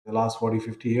The last 40,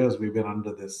 50 years, we've been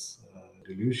under this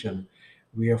delusion.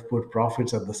 We have put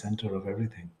profits at the center of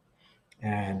everything.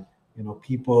 And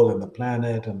people and the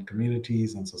planet and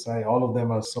communities and society, all of them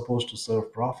are supposed to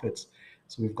serve profits.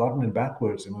 So we've gotten it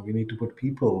backwards. We need to put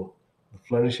people, the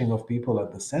flourishing of people,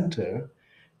 at the center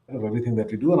of everything that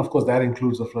we do. And of course, that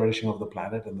includes the flourishing of the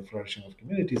planet and the flourishing of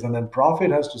communities. And then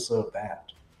profit has to serve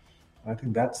that. I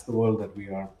think that's the world that we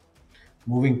are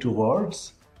moving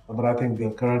towards. But I think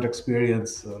the current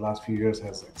experience the last few years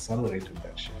has accelerated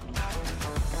that shift.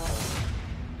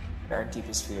 Our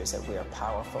deepest fear is that we are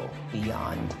powerful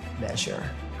beyond measure.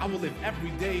 I will live every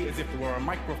day as if there were a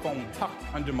microphone tucked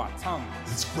under my tongue.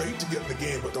 It's great to get in the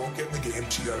game, but don't get in the game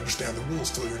till you understand the rules,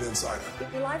 till you're an insider.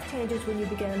 Your life changes when you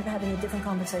begin having a different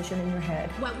conversation in your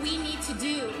head. What we need to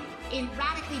do in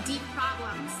radically deep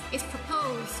problems is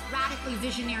propose radically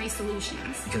visionary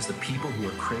solutions. Because the people who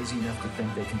are crazy enough to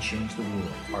think they can change the world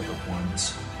are the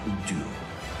ones who do.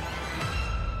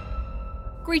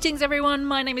 Greetings, everyone.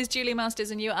 My name is Julie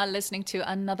Masters, and you are listening to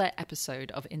another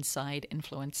episode of Inside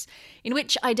Influence, in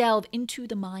which I delve into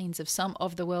the minds of some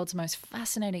of the world's most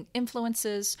fascinating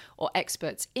influencers or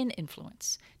experts in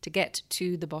influence to get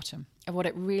to the bottom of what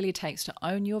it really takes to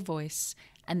own your voice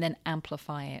and then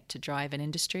amplify it to drive an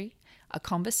industry, a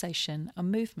conversation, a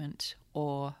movement,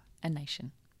 or a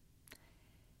nation.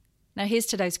 Now, here's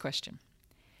today's question.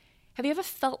 Have you ever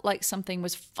felt like something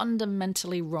was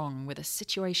fundamentally wrong with a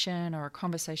situation or a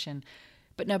conversation,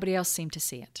 but nobody else seemed to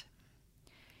see it?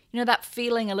 That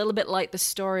feeling a little bit like the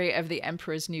story of the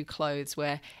Emperor's New Clothes,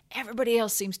 where everybody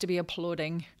else seems to be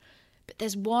applauding, but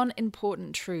there's one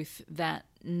important truth that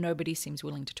nobody seems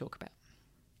willing to talk about.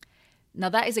 Now,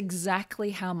 that is exactly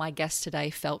how my guest today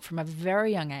felt from a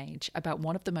very young age about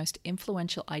one of the most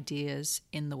influential ideas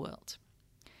in the world.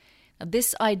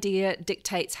 This idea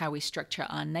dictates how we structure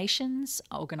our nations,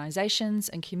 our organizations,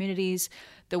 and communities,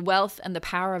 the wealth and the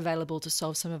power available to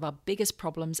solve some of our biggest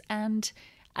problems, and,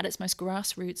 at its most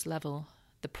grassroots level,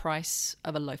 the price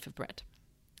of a loaf of bread.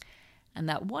 And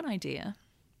that one idea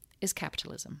is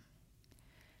capitalism.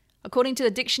 According to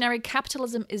the dictionary,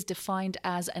 capitalism is defined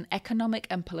as an economic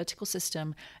and political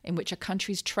system in which a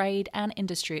country's trade and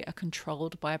industry are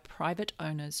controlled by private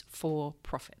owners for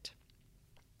profit.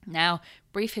 Now,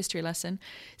 brief history lesson.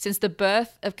 Since the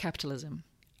birth of capitalism,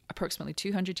 approximately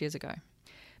 200 years ago,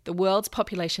 the world's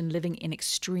population living in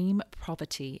extreme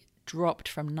poverty dropped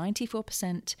from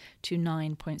 94% to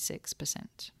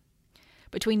 9.6%.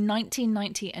 Between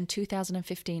 1990 and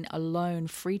 2015 alone,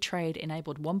 free trade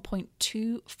enabled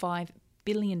 1.25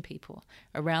 billion people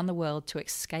around the world to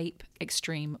escape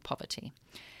extreme poverty.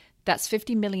 That's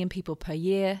 50 million people per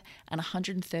year and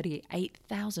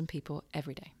 138,000 people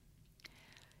every day.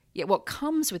 Yet what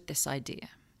comes with this idea,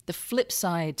 the flip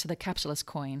side to the capitalist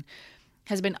coin,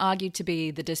 has been argued to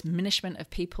be the diminishment of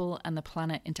people and the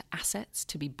planet into assets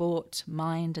to be bought,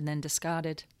 mined, and then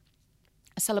discarded.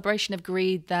 A celebration of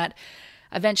greed that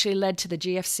eventually led to the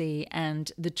GFC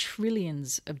and the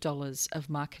trillions of dollars of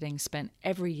marketing spent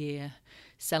every year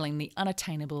selling the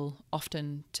unattainable,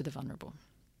 often to the vulnerable.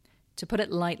 To put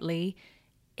it lightly,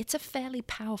 it's a fairly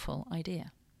powerful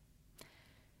idea.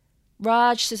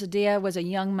 Raj Sisodia was a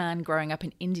young man growing up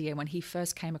in India when he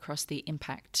first came across the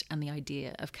impact and the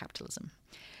idea of capitalism.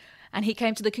 And he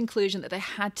came to the conclusion that there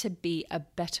had to be a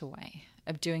better way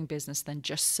of doing business than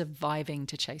just surviving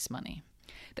to chase money.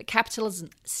 That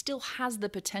capitalism still has the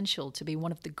potential to be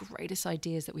one of the greatest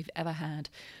ideas that we've ever had,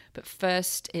 but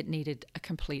first it needed a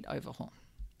complete overhaul.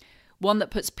 One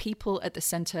that puts people at the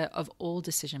center of all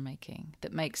decision-making,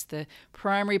 that makes the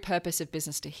primary purpose of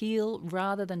business to heal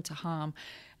rather than to harm,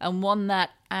 and one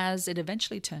that, as it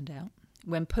eventually turned out,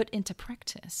 when put into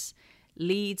practice,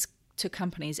 leads to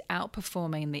companies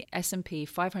outperforming the S&P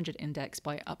 500 index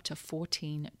by up to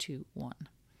 14 to 1.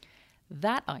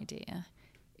 That idea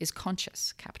is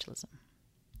conscious capitalism.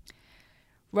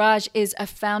 Raj is a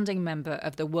founding member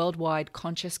of the worldwide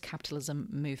conscious capitalism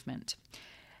movement.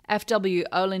 F.W.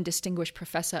 Olin Distinguished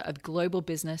Professor of Global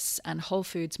Business and Whole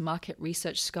Foods Market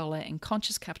Research Scholar in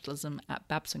Conscious Capitalism at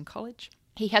Babson College.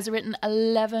 He has written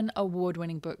 11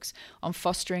 award-winning books on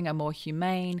fostering a more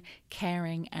humane,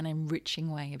 caring, and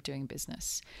enriching way of doing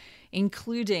business,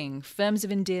 including Firms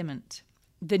of Endearment,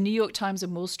 the New York Times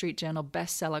and Wall Street Journal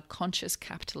bestseller Conscious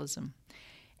Capitalism,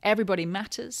 Everybody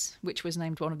Matters, which was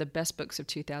named one of the best books of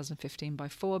 2015 by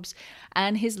Forbes,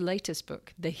 and his latest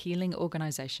book, The Healing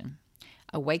Organization,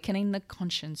 Awakening the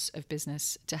Conscience of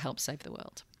Business to Help Save the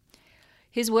World.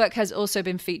 His work has also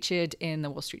been featured in the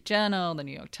Wall Street Journal, the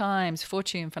New York Times,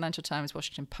 Fortune, Financial Times,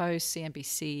 Washington Post,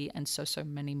 CNBC, and so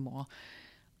many more.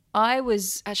 I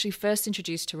was actually first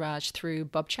introduced to Raj through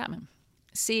Bob Chapman,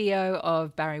 CEO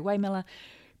of Barry Waymiller,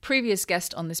 previous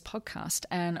guest on this podcast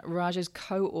and Raj's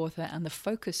co-author and the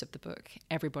focus of the book,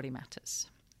 Everybody Matters.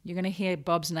 You're going to hear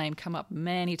Bob's name come up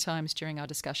many times during our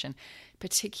discussion,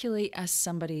 particularly as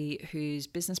somebody whose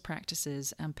business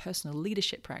practices and personal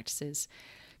leadership practices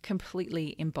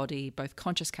completely embody both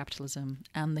conscious capitalism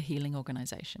and the healing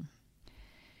organization.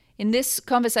 In this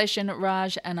conversation,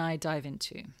 Raj and I dive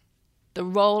into the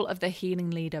role of the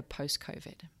healing leader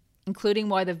post-COVID, including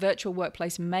why the virtual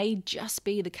workplace may just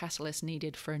be the catalyst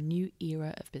needed for a new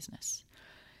era of business.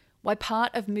 Why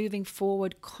part of moving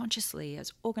forward consciously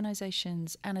as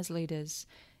organizations and as leaders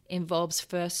involves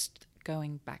first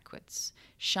going backwards,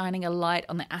 shining a light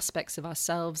on the aspects of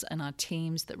ourselves and our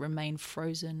teams that remain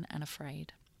frozen and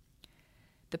afraid.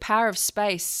 The power of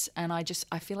space, and I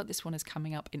feel like this one is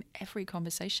coming up in every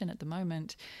conversation at the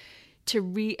moment, to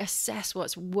reassess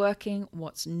what's working,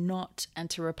 what's not, and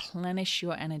to replenish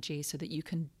your energy so that you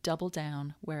can double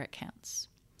down where it counts.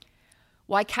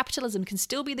 Why capitalism can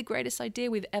still be the greatest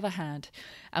idea we've ever had,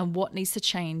 and what needs to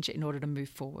change in order to move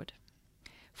forward.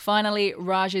 Finally,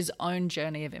 Raj's own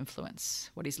journey of influence,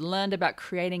 what he's learned about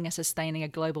creating and sustaining a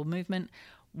global movement,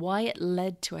 why it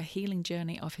led to a healing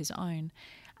journey of his own,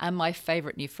 and my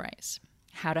favorite new phrase,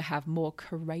 how to have more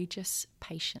courageous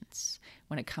patience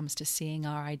when it comes to seeing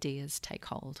our ideas take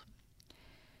hold.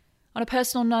 On a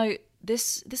personal note,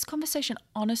 this conversation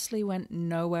honestly went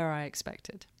nowhere I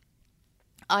expected.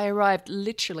 I arrived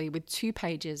literally with 2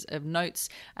 pages of notes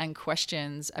and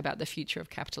questions about the future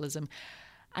of capitalism,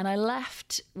 and I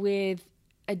left with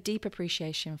a deep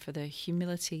appreciation for the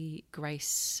humility,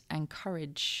 grace, and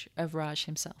courage of Raj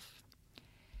himself.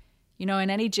 You know,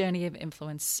 in any journey of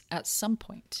influence, at some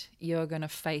point, you're going to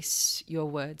face your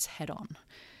words head on.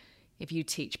 If you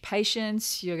teach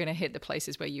patience, you're going to hit the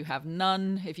places where you have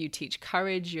none. If you teach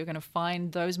courage, you're going to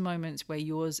find those moments where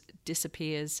yours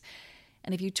disappears.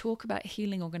 And if you talk about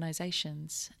healing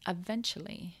organizations,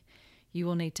 eventually you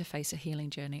will need to face a healing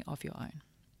journey of your own.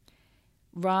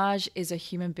 Raj is a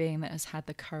human being that has had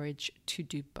the courage to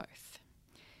do both.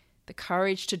 The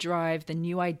courage to drive the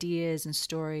new ideas and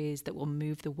stories that will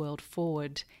move the world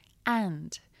forward,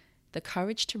 and the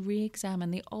courage to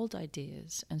re-examine the old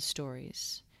ideas and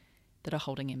stories that are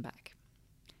holding him back.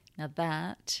 Now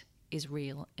that is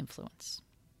real influence.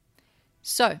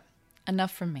 So,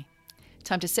 enough from me.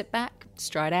 Time to sit back,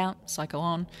 stride out, cycle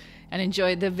on, and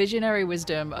enjoy the visionary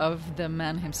wisdom of the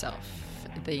man himself,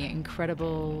 the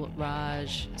incredible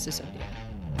Raj Sisodia.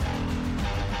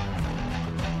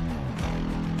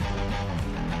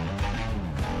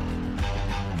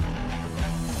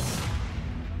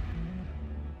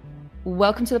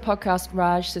 Welcome to the podcast,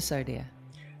 Raj Sisodia.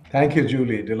 Thank you,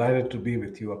 Julie. Delighted to be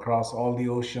with you across all the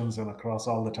oceans and across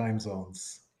all the time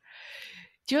zones.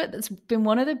 Do you know, it's been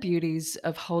one of the beauties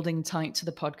of holding tight to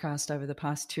the podcast over the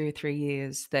past 2 or 3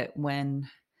 years, that when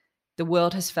the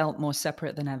world has felt more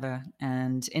separate than ever,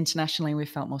 and internationally we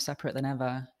felt more separate than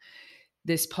ever,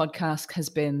 this podcast has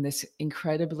been this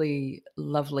incredibly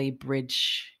lovely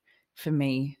bridge for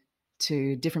me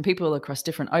to different people across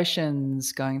different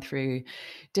oceans, going through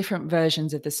different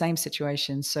versions of the same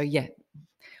situation. So yeah,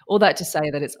 all that to say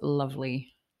that it's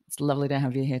lovely. It's lovely to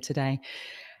have you here today.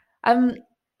 I'm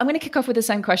going to kick off with the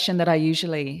same question that I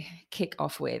usually kick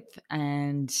off with,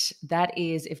 and that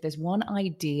is, if there's one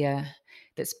idea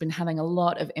that's been having a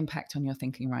lot of impact on your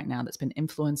thinking right now, that's been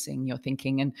influencing your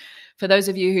thinking. And for those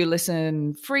of you who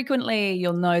listen frequently,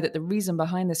 you'll know that the reason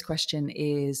behind this question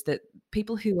is that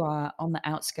people who are on the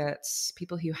outskirts,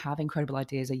 people who have incredible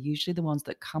ideas, are usually the ones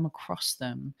that come across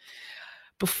them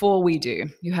before we do,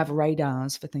 who have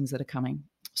radars for things that are coming.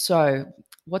 So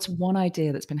what's one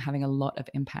idea that's been having a lot of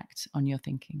impact on your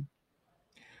thinking?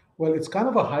 Well, it's kind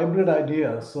of a hybrid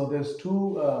idea. So there's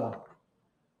two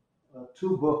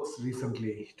books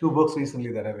recently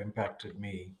that have impacted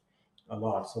me a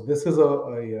lot. So this is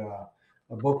a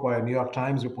book by a New York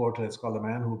Times reporter. It's called The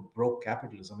Man Who Broke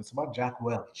Capitalism. It's about Jack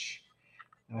Welch.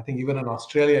 And I think even in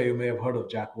Australia, you may have heard of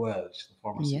Jack Welch, the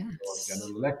former CEO of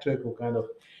General Electric, who kind of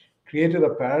created a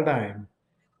paradigm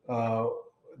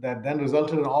that then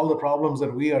resulted in all the problems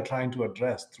that we are trying to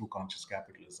address through conscious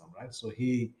capitalism, right? So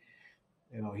he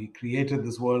created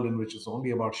this world in which it's only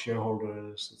about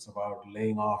shareholders. It's about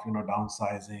laying off,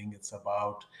 downsizing. It's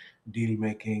about deal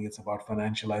making. It's about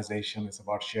financialization. It's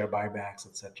about share buybacks,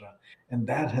 etc. And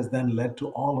that has then led to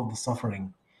all of the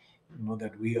suffering,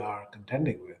 that we are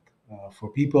contending with for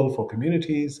people, for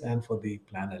communities, and for the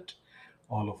planet.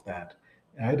 All of that,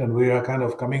 right? And we are kind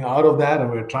of coming out of that, and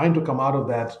we're trying to come out of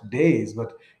that days.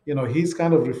 But he's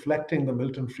kind of reflecting the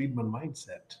Milton Friedman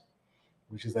mindset,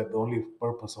 which is that the only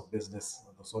purpose of business,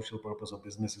 the social purpose of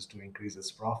business, is to increase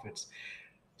its profits.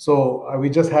 So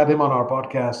we just had him on our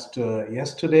podcast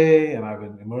yesterday, and I've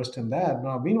been immersed in that.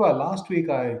 Now, meanwhile, last week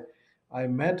I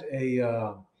met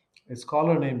a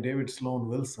scholar named David Sloan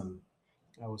Wilson.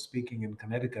 I was speaking in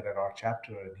Connecticut at our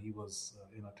chapter, and he was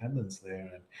in attendance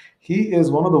there. And he is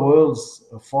one of the world's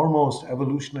foremost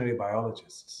evolutionary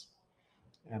biologists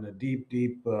and a deep,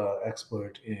 deep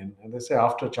expert in. And they say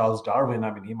after Charles Darwin, I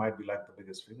mean, he might be like the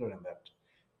biggest figure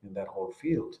in that whole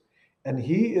field. And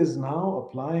he is now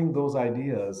applying those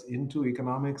ideas into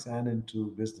economics and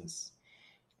into business.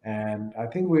 And I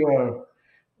think we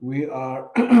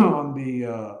are on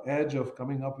the edge of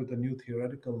coming up with a new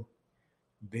theoretical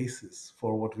basis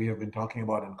for what we have been talking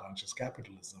about in conscious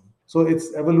capitalism. So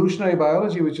it's evolutionary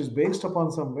biology, which is based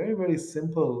upon some very, very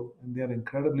simple and they're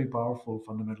incredibly powerful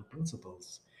fundamental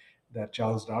principles that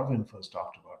Charles Darwin first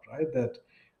talked about, right? That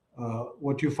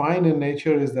what you find in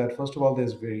nature is that, first of all,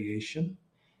 there's variation,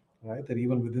 right? That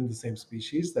even within the same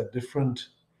species, that different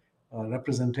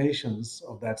representations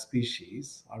of that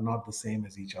species are not the same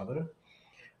as each other.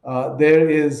 There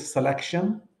is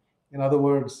selection. In other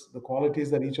words, the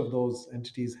qualities that each of those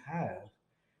entities have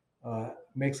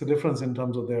makes a difference in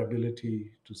terms of their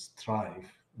ability to thrive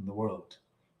in the world,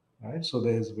 right? So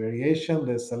there's variation,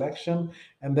 there's selection,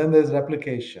 and then there's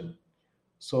replication.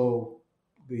 So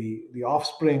the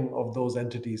offspring of those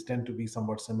entities tend to be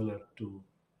somewhat similar to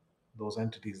those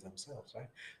entities themselves, right?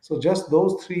 So just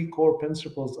those three core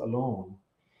principles alone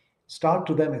start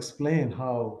to then explain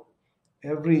how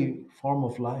every form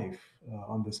of life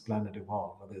on this planet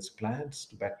evolved, whether it's plants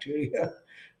to bacteria,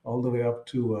 all the way up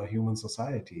to human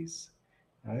societies,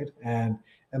 right? And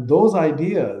those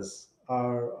ideas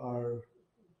are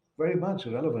very much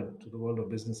relevant to the world of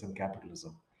business and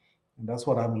capitalism. And that's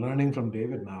what I'm learning from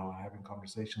David now, having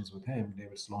conversations with him,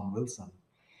 David Sloan Wilson,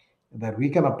 that we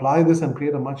can apply this and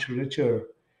create a much richer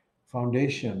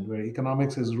foundation where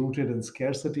economics is rooted in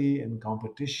scarcity, in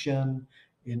competition,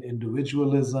 in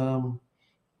individualism,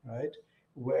 right?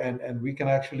 And we can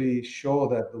actually show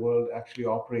that the world actually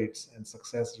operates and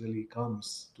success really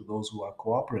comes to those who are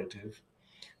cooperative,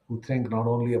 who think not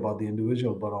only about the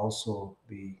individual but also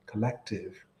the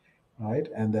collective, right?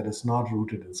 And that it's not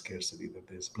rooted in scarcity, that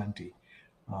there's plenty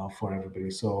for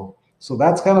everybody. So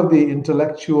that's kind of the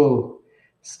intellectual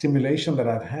stimulation that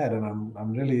I've had, and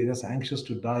I'm really just anxious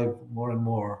to dive more and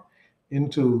more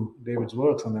into David's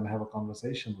works and then have a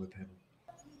conversation with him.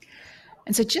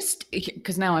 And so, just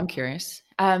because now I'm curious,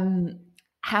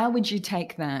 how would you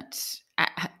take that,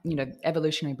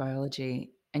 evolutionary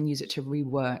biology, and use it to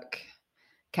rework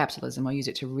capitalism, or use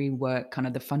it to rework kind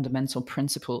of the fundamental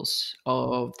principles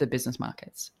of the business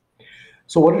markets?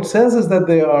 So what it says is that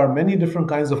there are many different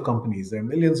kinds of companies. There are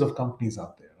millions of companies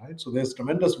out there, right? So there's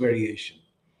tremendous variation,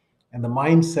 and the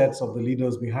mindsets of the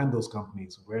leaders behind those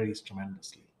companies varies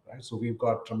tremendously, right? So we've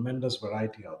got tremendous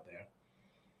variety out there.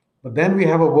 But then we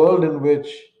have a world in which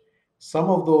some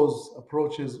of those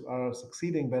approaches are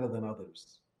succeeding better than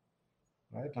others,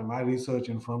 right? And my research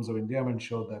in firms of endearment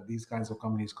showed that these kinds of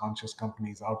companies, conscious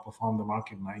companies, outperform the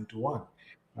market 9-1,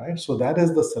 right? So that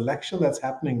is the selection that's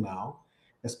happening now,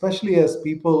 especially as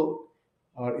people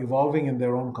are evolving in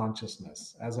their own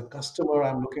consciousness. As a customer,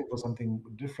 I'm looking for something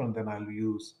different than I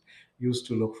used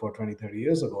to look for 20, 30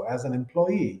 years ago. As an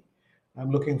employee, I'm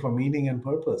looking for meaning and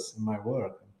purpose in my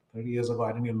work. 30 years ago,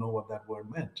 I didn't even know what that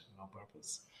word meant,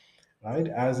 purpose, right?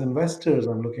 As investors,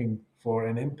 I'm looking for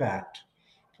an impact,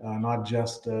 not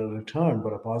just a return,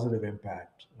 but a positive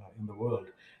impact in the world,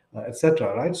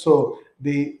 etc. Right? So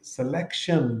the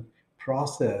selection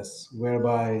process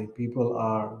whereby people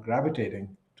are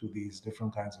gravitating to these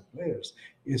different kinds of players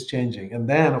is changing. And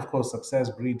then, of course, success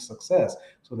breeds success.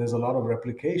 So there's a lot of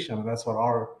replication. And that's what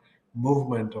our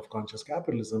movement of conscious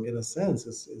capitalism, in a sense,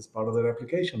 is part of the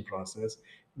replication process,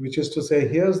 which is to say,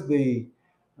 here are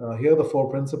the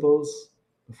four principles,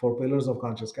 the four pillars of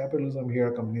conscious capitalism. Here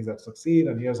are companies that succeed,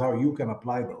 and here's how you can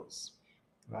apply those,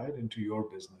 right, into your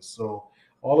business. So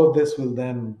all of this will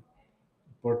then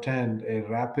portend a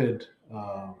rapid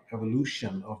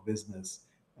evolution of business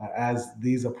as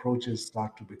these approaches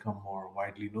start to become more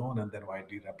widely known and then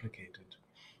widely replicated.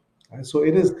 Right? So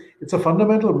it's a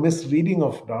fundamental misreading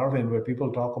of Darwin, where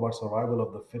people talk about survival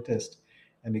of the fittest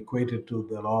and equate it to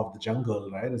the law of the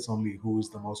jungle, right? It's only who is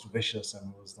the most vicious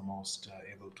and who is the most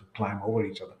able to climb over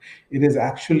each other. It is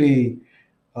actually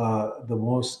the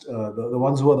ones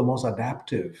who are the most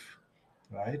adaptive,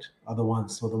 right, are the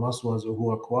ones. So the most ones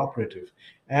who are cooperative,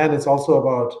 and it's also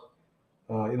about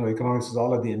economics is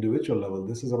all at the individual level.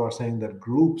 This is about saying that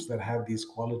groups that have these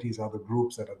qualities are the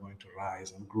groups that are going to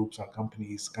rise, and groups are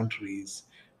companies, countries,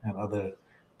 and other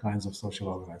kinds of social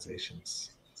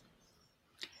organizations.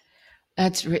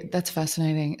 That's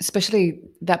fascinating, especially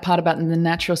that part about the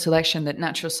natural selection, that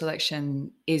natural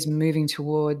selection is moving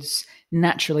towards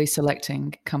naturally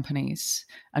selecting companies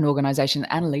and organizations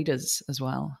and leaders as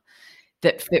well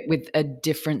that fit with a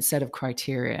different set of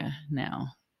criteria now,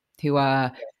 who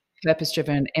are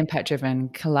purpose-driven, impact-driven,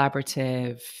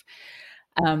 collaborative.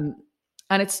 Um,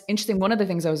 and it's interesting. One of the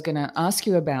things I was going to ask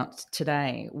you about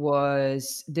today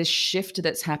was this shift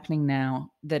that's happening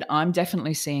now that I'm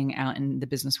definitely seeing out in the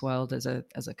business world as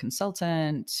a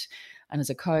consultant and as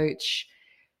a coach.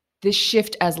 This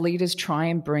shift as leaders try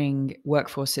and bring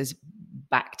workforces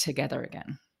back together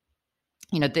again.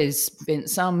 There's been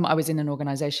I was in an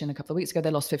organization a couple of weeks ago,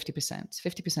 they lost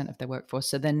 50% of their workforce.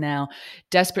 So they're now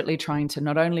desperately trying to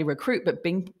not only recruit, but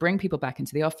bring people back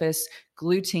into the office,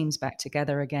 glue teams back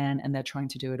together again, and they're trying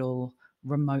to do it all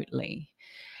remotely.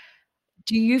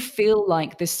 Do you feel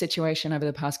like this situation over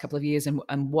the past couple of years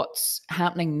and what's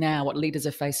happening now, what leaders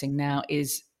are facing now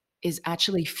is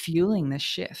actually fueling this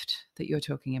shift that you're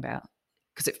talking about?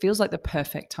 Because it feels like the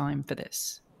perfect time for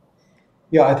this.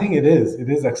 Yeah, I think it is. It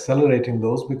is accelerating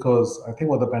those because I think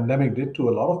what the pandemic did to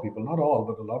a lot of people, not all,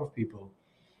 but a lot of people,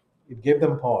 it gave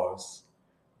them pause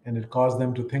and it caused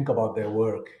them to think about their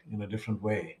work in a different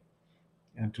way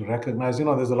and to recognize,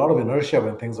 there's a lot of inertia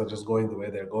when things are just going the way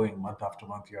they're going month after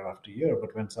month, year after year.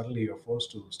 But when suddenly you're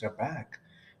forced to step back,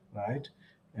 right?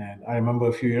 And I remember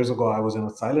a few years ago, I was in a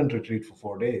silent retreat for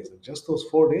 4 days. And just those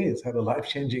 4 days had a life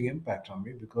changing impact on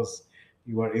me because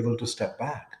you are able to step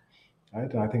back, right?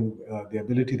 And I think the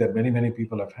ability that many, many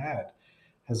people have had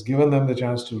has given them the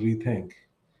chance to rethink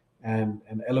and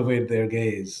elevate their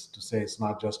gaze to say it's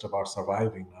not just about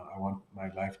surviving. Now, I want my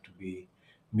life to be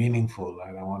meaningful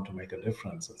and I want to make a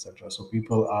difference, etc. So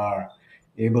people are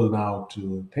able now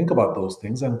to think about those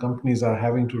things, and companies are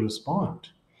having to respond.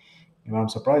 I'm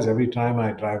surprised every time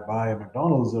I drive by a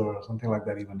McDonald's or something like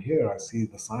that, even here, I see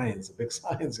the signs, the big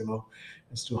signs,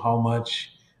 as to how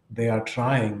much they are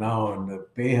trying now, and the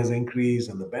pay has increased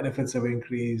and the benefits have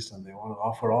increased, and they want to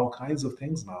offer all kinds of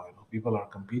things now. People are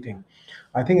competing.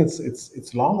 I think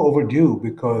it's long overdue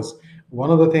because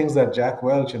one of the things that Jack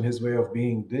Welch and his way of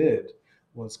being did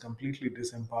was completely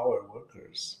disempower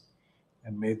workers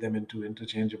and made them into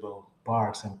interchangeable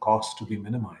parts and costs to be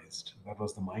minimized. That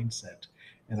was the mindset.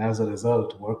 And as a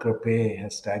result, worker pay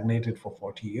has stagnated for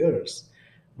 40 years.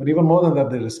 But even more than that,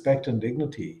 the respect and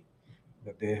dignity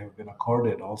that they have been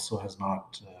accorded also has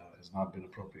not been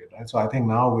appropriate, right? So I think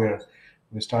now we're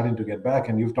starting to get back.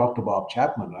 And you've talked about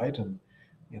Chapman, right? And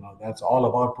that's all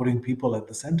about putting people at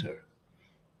the center.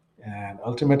 And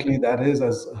ultimately, that is,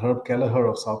 as Herb Kelleher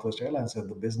of Southwest Airlines said,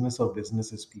 the business of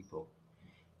business is people,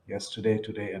 yesterday,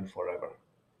 today, and forever,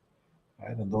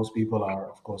 right? And those people are,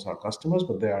 of course, our customers,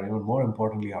 but they are even more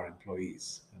importantly our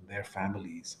employees and their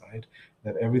families, right?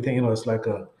 That everything, it's like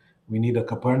we need a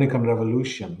Copernican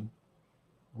revolution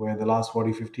where in the last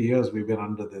 40, 50 years we've been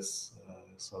under this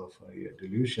sort of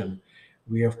delusion.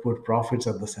 We have put profits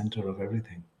at the center of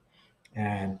everything.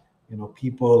 And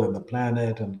people and the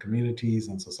planet and communities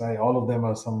and society, all of them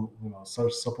are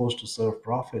supposed to serve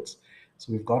profits.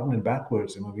 So we've gotten it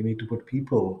backwards. We need to put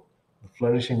people, the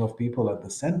flourishing of people, at the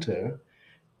center,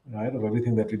 right, of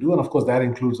everything that we do. And of course, that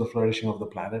includes the flourishing of the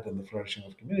planet and the flourishing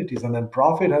of communities. And then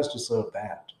profit has to serve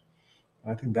that.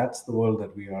 I think that's the world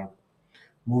that we are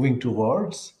moving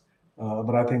towards.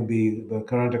 But I think the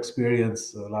current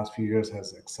experience the last few years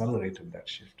has accelerated that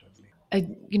shift, I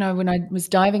believe. When I was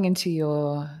diving into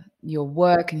your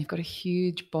work, and you've got a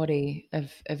huge body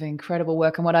of incredible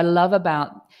work, and what I love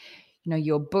about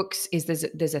your books is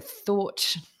there's a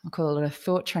thought, I call it a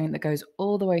thought train, that goes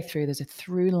all the way through. There's a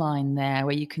through line there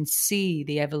where you can see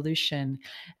the evolution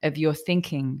of your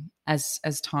thinking as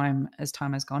time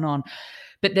has gone on.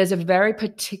 But there's a very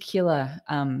particular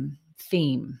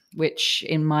theme, which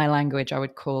in my language I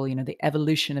would call, the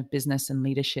evolution of business and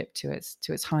leadership to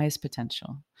its highest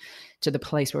potential, to the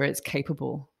place where it's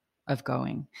capable of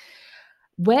going.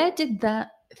 Where did that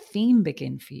theme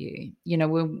begin for you?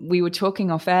 We were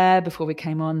talking off air before we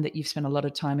came on that you've spent a lot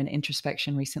of time in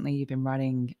introspection recently. You've been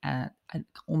writing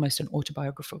almost an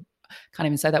autobiographical, can't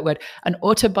even say that word, an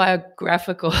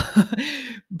autobiographical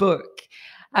book.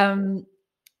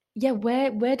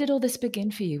 Where did all this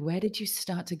begin for you? Where did you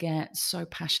start to get so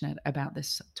passionate about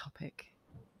this topic?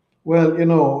 Well,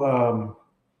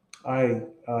 I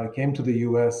came to the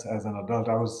U.S. as an adult.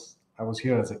 I was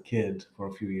here as a kid for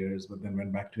a few years, but then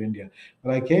went back to India.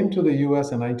 But I came to the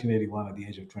U.S. in 1981 at the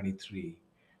age of 23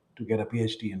 to get a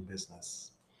PhD in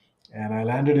business. And I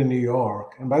landed in New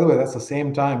York. And by the way, that's the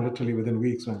same time, literally within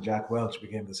weeks, when Jack Welch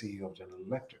became the CEO of General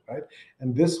Electric, right?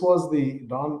 And this was the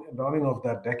dawning of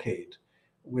that decade,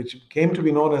 which came to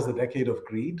be known as the decade of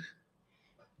greed.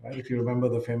 right? If you remember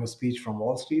the famous speech from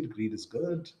Wall Street, greed is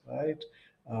good, right?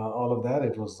 All of that.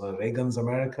 It was Reagan's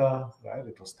America, right?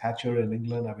 It was Thatcher in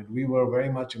England. I mean, we were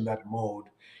very much in that mode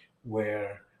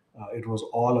where it was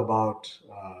all about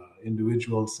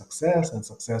individual success, and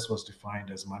success was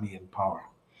defined as money and power,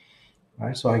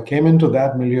 right? So I came into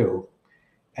that milieu,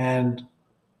 and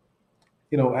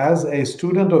as a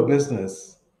student of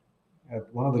business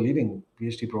at one of the leading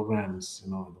PhD programs,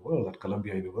 in the world at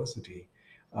Columbia University,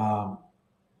 um,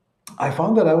 I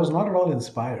found that I was not at all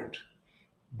inspired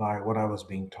by what I was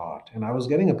being taught. And I was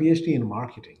getting a PhD in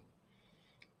marketing.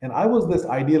 And I was this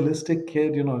idealistic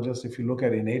kid, just if you look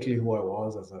at innately who I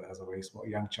was as a very small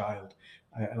young child,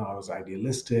 I was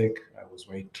idealistic, I was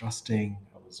very trusting,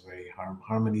 I was very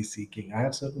harmony seeking. I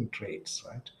had certain traits,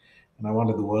 right? And I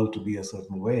wanted the world to be a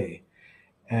certain way.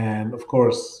 And of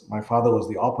course, my father was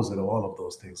the opposite of all of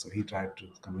those things. So he tried to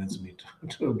convince me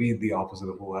to be the opposite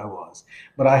of who I was.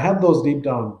 But I had those deep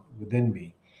down within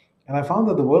me. And I found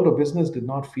that the world of business did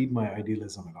not feed my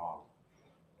idealism at all.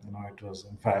 It was,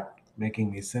 in fact,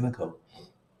 making me cynical.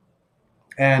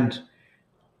 And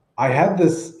I had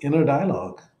this inner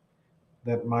dialogue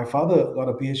that my father got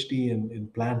a PhD in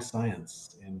plant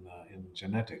science, in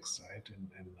genetics, right,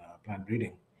 in plant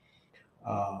breeding,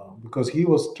 because he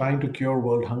was trying to cure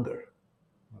world hunger.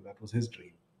 That was his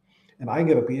dream. And I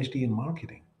get a PhD in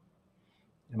marketing,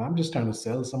 and I'm just trying to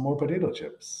sell some more potato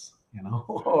chips,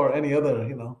 or any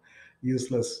other,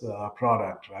 useless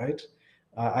product, right?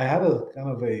 I had a kind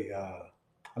of a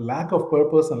lack of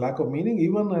purpose and lack of meaning,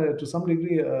 even to some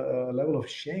degree, a level of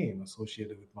shame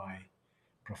associated with my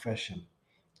profession.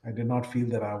 I did not feel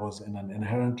that I was in an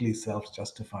inherently self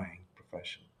justifying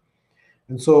profession.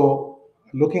 And so,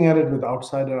 looking at it with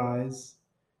outsider eyes,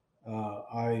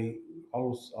 I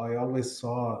always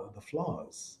saw the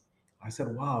flaws. I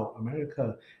said, "Wow,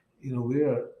 America,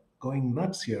 we're going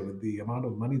nuts here with the amount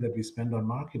of money that we spend on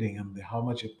marketing and how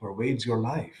much it pervades your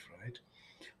life." Right?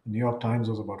 The New York Times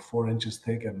was about 4 inches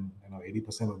thick, and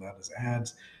 80% of that is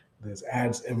ads. There's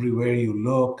ads everywhere you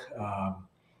look.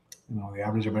 The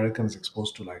average American is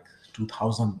exposed to like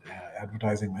 2,000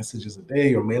 advertising messages a day.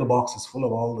 Your mailbox is full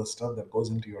of all the stuff that goes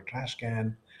into your trash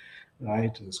can,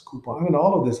 right? This coupon. I mean,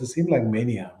 all of this, it seemed like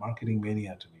mania, marketing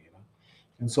mania to me.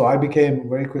 And so I became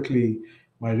very quickly,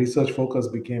 my research focus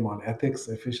became on ethics,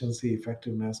 efficiency,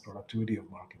 effectiveness, productivity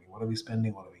of marketing. What are we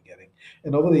spending? What are we getting?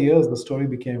 And over the years, the story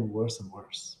became worse and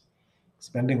worse.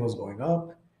 Spending was going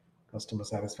up. Customer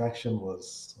satisfaction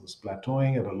was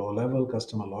plateauing at a low level.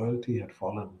 Customer loyalty had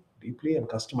fallen deeply, and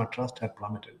customer trust had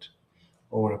plummeted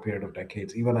over a period of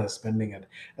decades, even as spending had.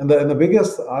 And the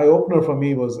biggest eye opener for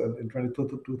me was in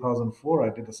 2004. I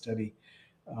did a study,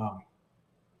 um,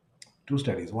 two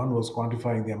studies. One was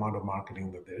quantifying the amount of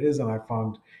marketing that there is, and I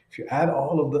found if you add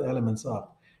all of the elements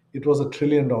up, it was $1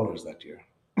 trillion that year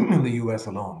in the U.S.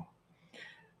 alone.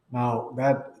 Now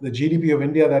that the GDP of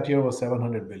India that year was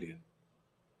 700 billion.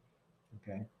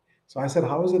 Okay. So I said,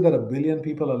 how is it that a billion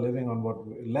people are living on what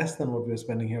less than what we're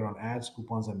spending here on ads,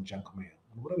 coupons, and junk mail?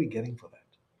 What are we getting for that?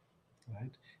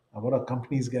 Right? What are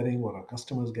companies getting? What are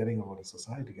customers getting? Or what is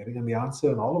society getting? And the answer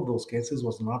in all of those cases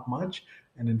was not much,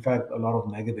 and in fact, a lot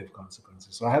of negative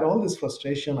consequences. So I had all this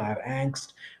frustration, I had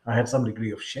angst, I had some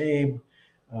degree of shame.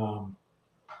 Um,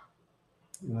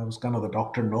 I was kind of the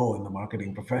Dr. No in the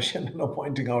marketing profession,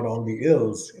 pointing out all the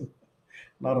ills.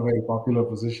 Not a very popular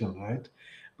position, right?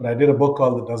 But I did a book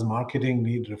called Does Marketing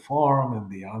Need Reform?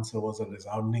 And the answer was a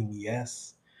resounding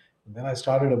yes. And then I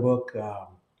started a book,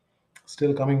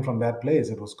 still coming from that place.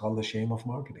 It was called The Shame of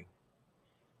Marketing.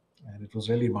 And it was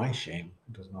really my shame.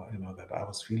 It was not, that I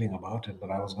was feeling about it,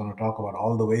 but I was going to talk about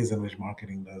all the ways in which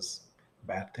marketing does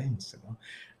bad things,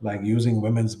 like using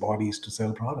women's bodies to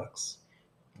sell products.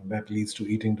 And that leads to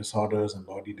eating disorders and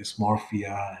body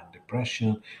dysmorphia and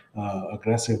depression,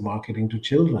 aggressive marketing to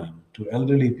children, to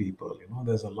elderly people.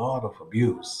 There's a lot of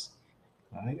abuse,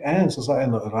 right? And society,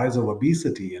 and the rise of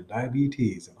obesity and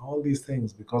diabetes and all these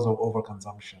things because of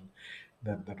overconsumption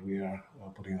that we are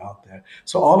putting out there.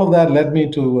 So all of that led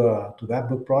me to that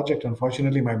book project.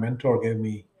 Unfortunately, my mentor gave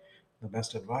me the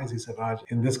best advice. He said, Raj,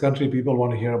 in this country, people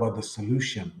want to hear about the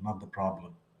solution, not the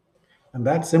problem. And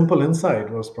that simple insight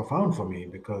was profound for me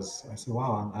because I said,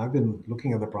 wow, I've been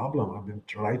looking at the problem. I've been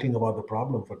writing about the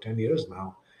problem for 10 years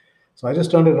now. So I just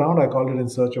turned it around. I called it In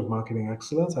Search of Marketing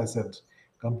Excellence. I said,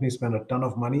 companies spend a ton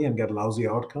of money and get lousy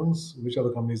outcomes. Which are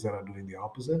the companies that are doing the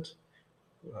opposite?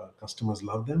 Customers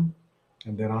love them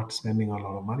and they're not spending a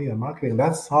lot of money on marketing. And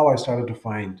that's how I started to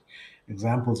find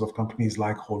examples of companies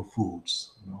like Whole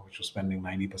Foods, which was spending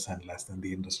 90% less than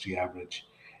the industry average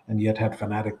and yet had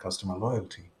fanatic customer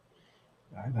loyalty.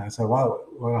 Right? And I said, wow,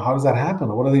 well, how does that happen?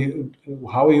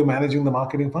 How are you managing the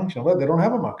marketing function? Well, they don't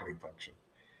have a marketing function.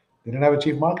 They didn't have a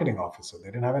chief marketing officer.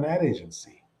 They didn't have an ad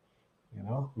agency.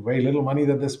 Very little money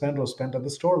that they spent was spent at the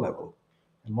store level.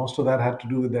 And most of that had to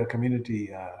do with their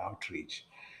community outreach.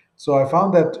 So I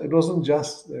found that it wasn't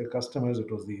just the customers,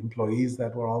 it was the employees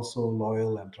that were also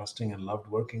loyal and trusting and loved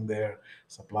working there.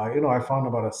 I found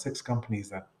about six companies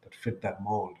that fit that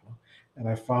mold. And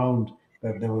I found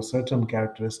that there were certain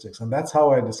characteristics. And that's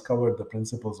how I discovered the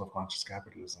principles of conscious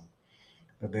capitalism,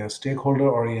 that they are stakeholder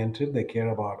oriented. They care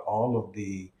about all of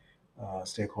the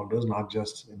stakeholders, not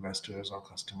just investors or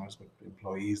customers, but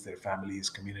employees, their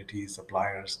families, communities,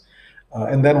 suppliers.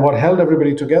 And then what held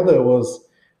everybody together was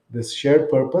this shared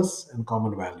purpose and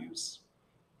common values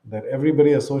that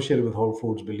everybody associated with Whole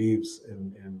Foods believes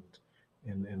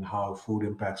in how food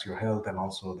impacts your health and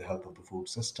also the health of the food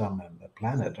system and the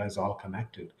planet, right? It's all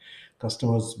connected.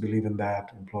 Customers believe in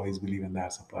that, employees believe in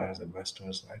that, suppliers,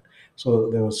 investors, right? So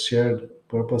there was shared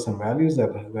purpose and values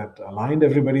that aligned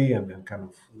everybody, and then kind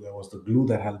of there was the glue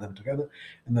that held them together.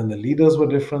 And then the leaders were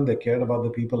different. They cared about the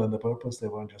people and the purpose. They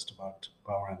weren't just about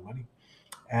power and money.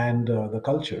 And the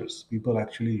cultures, people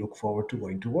actually look forward to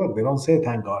going to work. They don't say,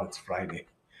 thank God it's Friday.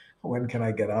 When can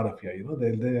I get out of here?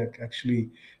 They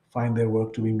actually find their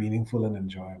work to be meaningful and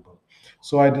enjoyable.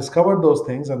 So I discovered those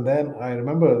things. And then I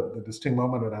remember the distinct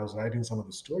moment when I was writing some of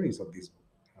the stories of these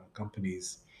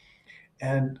companies.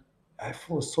 And I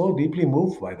was so deeply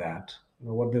moved by that,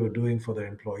 what they were doing for their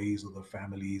employees or their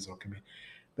families or community,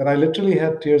 that I literally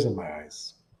had tears in my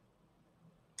eyes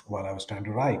while I was trying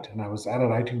to write. And I was at a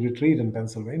writing retreat in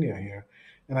Pennsylvania here.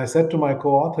 And I said to my co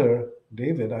author,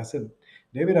 David, I said,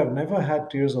 David, I've never had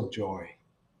tears of joy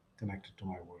connected to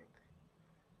my work.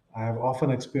 I have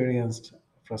often experienced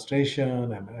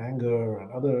frustration and anger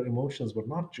and other emotions, but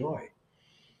not joy.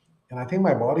 And I think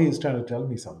my body is trying to tell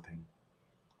me something,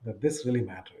 that this really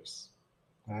matters,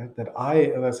 right?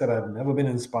 As I said, I've never been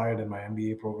inspired in my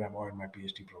MBA program or in my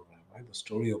PhD program, right? The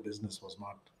story of business was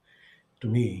not, to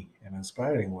me, an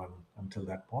inspiring one until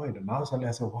that point. And now suddenly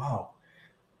I said, wow,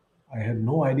 I had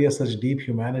no idea such deep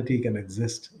humanity can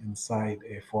exist inside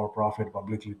a for profit,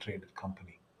 publicly traded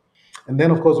company. And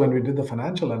then, of course, when we did the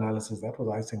financial analysis, that was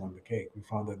icing on the cake. We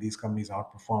found that these companies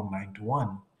outperformed 9 to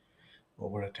 1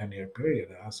 over a 10-year period.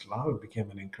 And as now it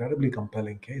became an incredibly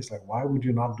compelling case. Like, why would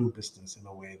you not do business in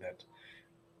a way that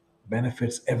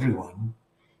benefits everyone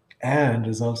and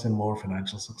results in more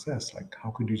financial success? Like, how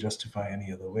could you justify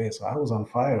any other way? So I was on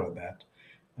fire with that.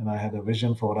 And I had a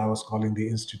vision for what I was calling the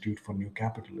Institute for New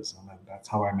Capitalism. And that's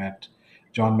how I met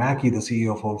John Mackey, the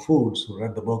CEO of Whole Foods, who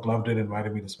read the book, loved it,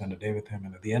 invited me to spend a day with him.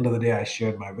 And at the end of the day, I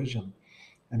shared my vision.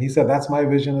 And he said, that's my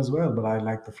vision as well, but I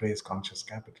like the phrase conscious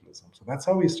capitalism. So that's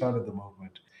how we started the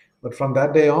movement. But from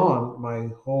that day on, my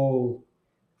whole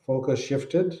focus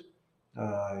shifted.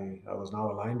 I was now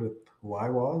aligned with who I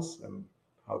was and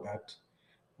how that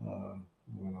uh,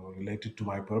 related to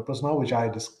my purpose now, which I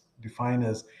define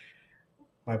as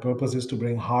my purpose is to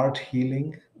bring heart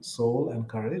healing, soul, and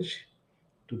courage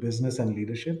to business and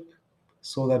leadership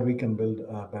so that we can build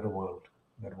a better world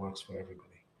that works for everybody.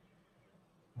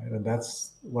 Right? And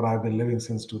that's what I've been living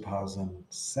since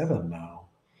 2007 now.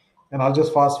 And I'll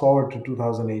just fast forward to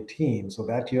 2018. So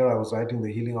that year I was writing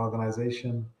the Healing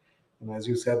Organization. And as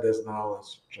you said, there's now a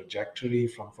trajectory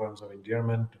from Forms of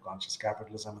Endearment to Conscious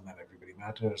Capitalism, and then Everybody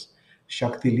Matters.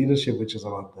 Shakti Leadership, which is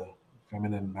about the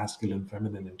feminine, masculine,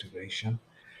 feminine integration.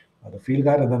 The Field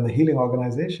Guide, and then the Healing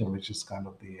Organization, which is kind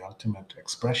of the ultimate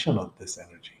expression of this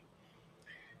energy.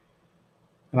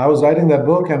 And I was writing that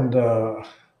book, and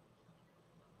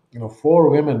 4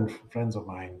 women friends of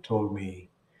mine told me,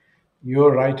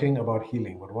 "You're writing about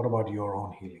healing, but what about your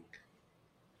own healing?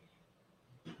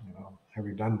 Have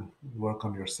you done work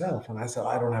on yourself?" And I said,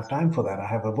 "I don't have time for that. I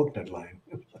have a book deadline."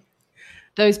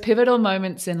 Those pivotal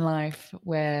moments in life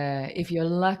where, if you're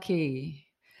lucky,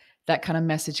 that kind of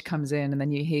message comes in, and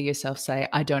then you hear yourself say,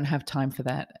 "I don't have time for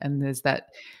that," and there's that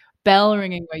bell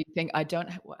ringing where you think, "I don't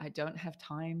have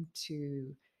time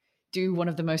to do one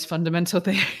of the most fundamental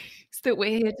things that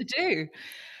we're here to do."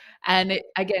 And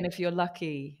again, if you're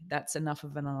lucky, that's enough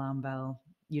of an alarm bell.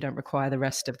 You don't require the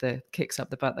rest of the kicks up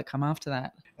the butt that come after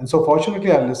that. And so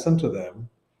fortunately, I listened to them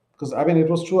because it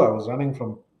was true.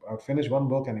 I'd finish one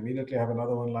book and immediately have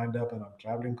another one lined up, and I'm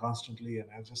traveling constantly, and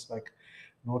I just like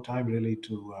no time really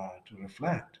to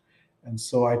reflect. And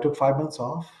so I took 5 months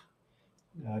off,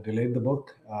 delayed the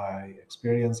book. I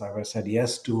said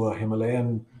yes to a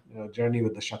Himalayan journey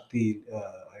with the Shakti,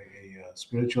 a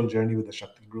spiritual journey with the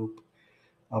Shakti group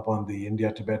up on the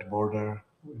India-Tibet border,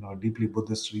 a deeply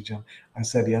Buddhist region. I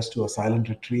said yes to a silent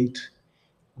retreat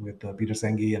with Peter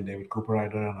Senge and David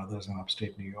Cooperrider and others in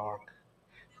upstate New York,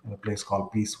 in a place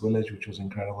called Peace Village, which was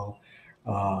incredible.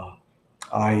 Uh,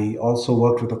 I also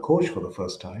worked with a coach for the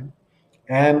first time,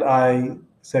 and I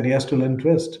said yes to Lynn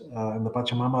Twist in the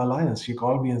Pachamama Alliance. She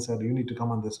called me and said, "You need to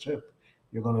come on this trip.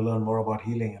 You're going to learn more about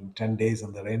healing in 10 days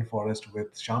in the rainforest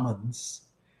with shamans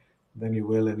than you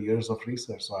will in years of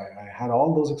research." So I had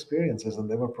all those experiences, and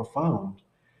they were profound.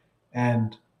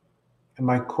 And and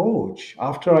my coach,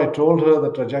 after I told her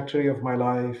the trajectory of my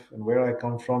life and where I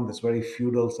come from, this very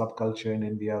feudal subculture in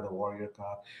India, the warrior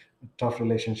caste, a tough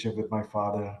relationship with my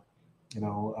father, you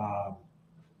know,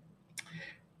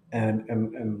 and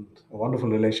a wonderful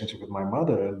relationship with my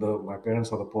mother. And my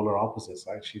parents are the polar opposites,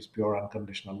 right? She's pure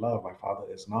unconditional love. My father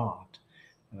is not,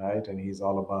 right? And he's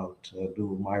all about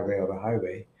do my way or the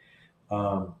highway.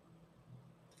 Um,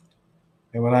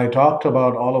 and when I talked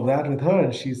about all of that with her,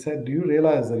 and she said, "Do you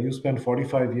realize that you spent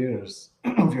 45 years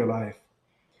of your life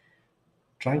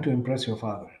trying to impress your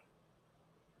father,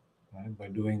 right, by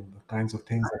doing the kinds of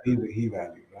things that he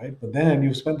valued, right? But then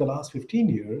you've spent the last 15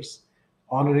 years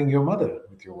honoring your mother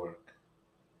with your work.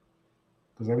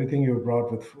 Because everything you've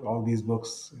brought with all these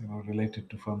books, related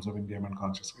to forms of endearment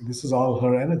consciousness, this is all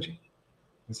her energy.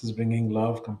 This is bringing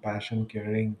love, compassion,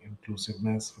 caring,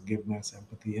 inclusiveness, forgiveness,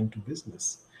 empathy into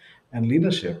business and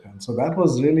leadership." And so that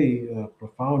was really a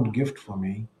profound gift for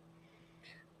me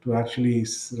to actually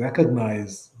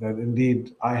recognize that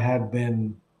indeed I had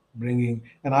been bringing,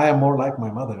 and I am more like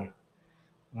my mother,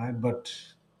 right? But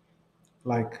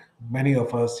like many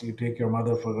of us, you take your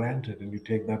mother for granted, and you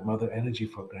take that mother energy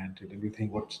for granted, and you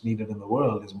think what's needed in the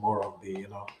world is more of the,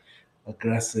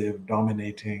 aggressive,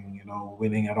 dominating,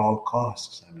 winning at all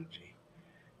costs energy.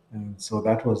 And so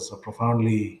that was a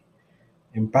profoundly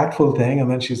impactful thing. And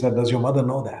then she said, "Does your mother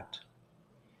know that?"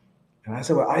 And I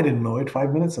said, "Well, I didn't know it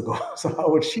 5 minutes ago. So how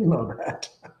would she know that?"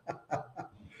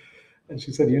 And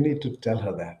she said, "You need to tell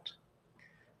her that."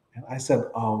 And I said,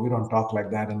 "Oh, we don't talk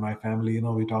like that in my family.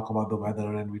 We talk about the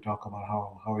weather, and we talk about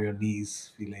how are your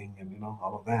knees feeling, and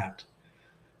all of that."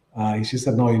 She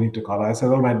said, "No, you need to call her." I said,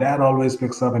 "Well, my dad always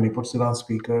picks up and he puts it on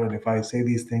speaker. And if I say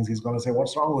these things, he's going to say,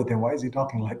 'What's wrong with him? Why is he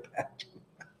talking like that?'"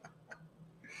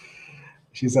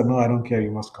 She said, "No, I don't care. You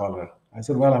must call her." I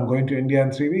said, "Well, I'm going to India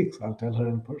in 3 weeks. I'll tell her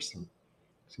in person."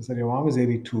 She said, "Your mom is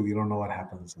 82. You don't know what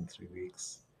happens in 3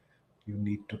 weeks. You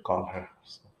need to call her."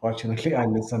 So fortunately, I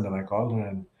listened and I called her.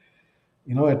 And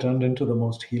it turned into the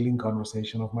most healing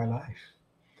conversation of my life.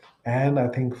 And I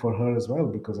think for her as well,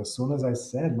 because as soon as I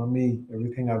said, "Mummy,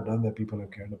 everything I've done that people have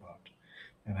cared about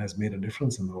and has made a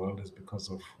difference in the world is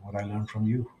because of what I learned from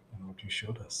you and what you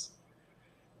showed us."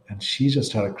 And she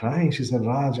just started crying. She said,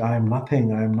 "Raj, I am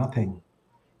nothing. I am nothing."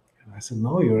 And I said,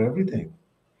 "No, you're everything.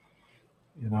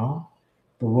 You know,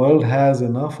 the world has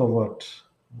enough of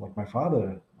what my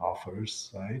father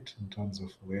offers, right, in terms of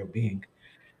way of being.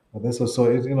 But this was so,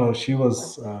 she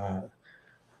was,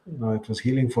 it was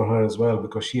healing for her as well,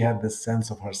 because she had this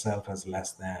sense of herself as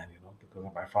less than, because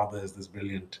my father is this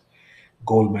brilliant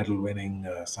gold medal winning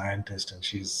scientist, and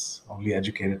she's only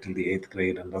educated till the eighth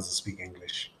grade and doesn't speak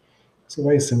English. It's a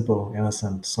very simple,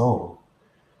 innocent soul,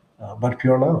 but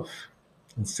pure love.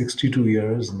 In 62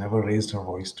 years, never raised her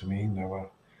voice to me, never,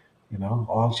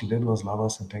 all she did was love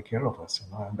us and take care of us,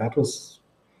 and that was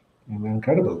an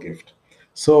incredible gift.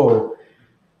 So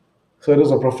it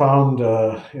was a profound,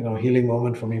 healing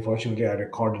moment for me. Fortunately, I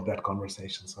recorded that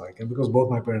conversation so I can, because both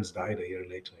my parents died a year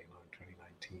later, in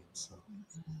 2019. So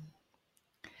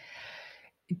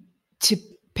to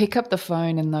pick up the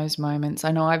phone in those moments,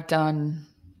 I know I've done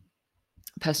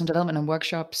personal development and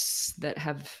workshops that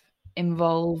have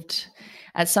involved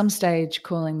at some stage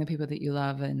calling the people that you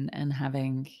love and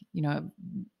having,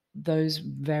 those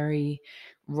very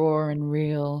raw and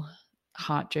real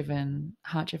heart-driven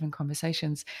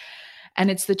conversations. And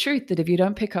it's the truth that if you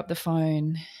don't pick up the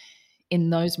phone in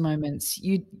those moments,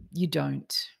 you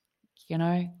don't,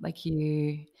 like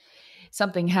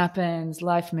something happens,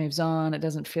 life moves on, it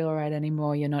doesn't feel right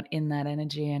anymore, you're not in that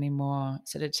energy anymore.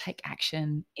 So to take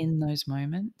action in those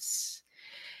moments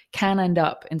can end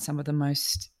up in some of the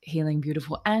most healing,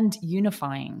 beautiful, and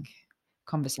unifying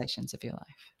conversations of your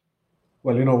life.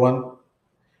 well, one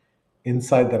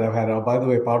insight that I've had, by the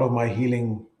way, part of my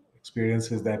healing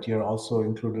experiences that year also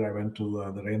included, I went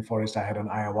to the rainforest. I had an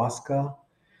ayahuasca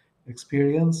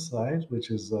experience, right,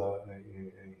 which is a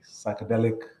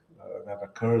psychedelic that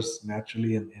occurs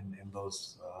naturally in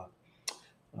those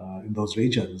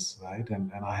regions, right?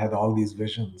 And I had all these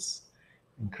visions.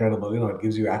 Incredible, it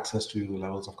gives you access to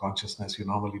levels of consciousness you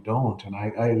normally don't. And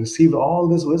I received all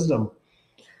this wisdom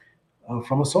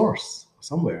from a source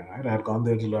somewhere, right? I had gone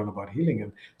there to learn about healing.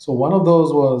 And so one of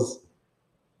those was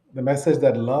The message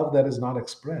that love that is not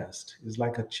expressed is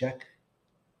like a check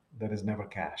that is never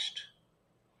cashed.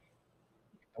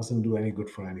 It doesn't do any good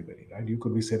for anybody, right? You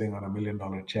could be sitting on $1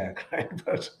 million check, right?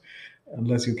 But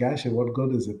unless you cash it, what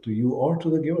good is it to you or to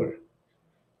the giver,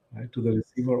 right? To the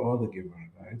receiver or the giver,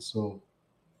 right? So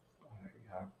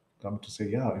I've come to say,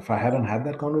 yeah, if I hadn't had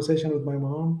that conversation with my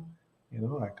mom,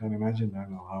 I can't imagine, I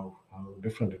don't know how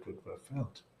different it would have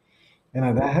felt. And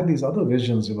I had these other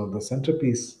visions, the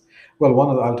centerpiece.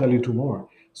 Well, I'll tell you two more.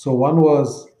 So one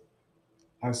was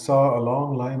I saw a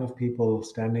long line of people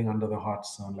standing under the hot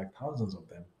sun, like thousands of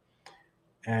them.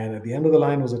 And at the end of the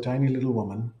line was a tiny little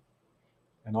woman,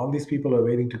 and all these people are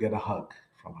waiting to get a hug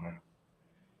from her.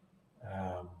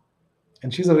 Um,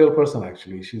 and she's a real person,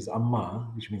 actually. She's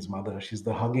Amma, which means mother. She's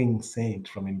the hugging saint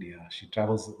from India. She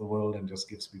travels the world and just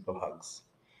gives people hugs.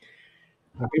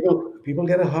 Now, people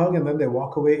get a hug and then they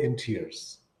walk away in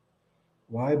tears.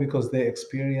 Why? Because they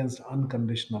experienced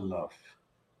unconditional love.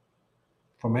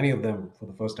 For many of them, for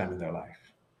the first time in their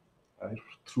life, right?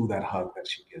 Through that hug that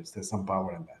she gives, there's some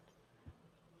power in that.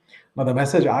 Now, the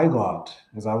message I got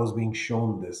as I was being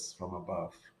shown this from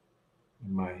above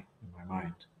in my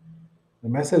mind, the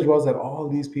message was that all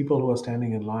these people who are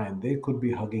standing in line, they could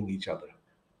be hugging each other.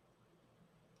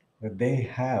 That they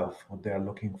have what they are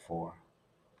looking for.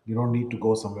 You don't need to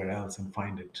go somewhere else and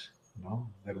find it.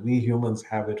 That we humans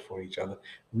have it for each other.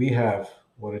 We have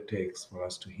what it takes for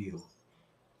us to heal,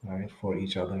 right? For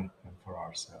each other and for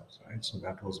ourselves, right? So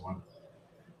that was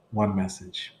one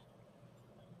message.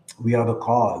 We are the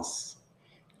cause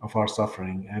of our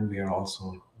suffering, and we are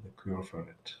also the cure for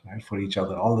it, right? For each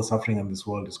other. All the suffering in this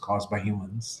world is caused by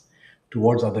humans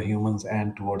towards other humans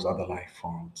and towards other life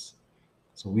forms.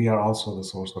 So we are also the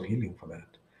source of healing for that.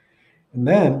 And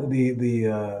then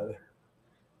the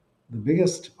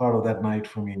biggest part of that night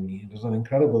for me, it was an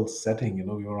incredible setting.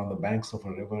 We were on the banks of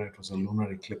a river. It was a lunar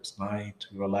eclipse night.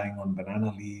 We were lying on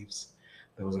banana leaves.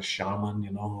 There was a shaman,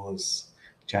 who was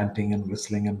chanting and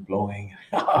whistling and blowing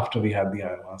after we had the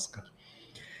ayahuasca.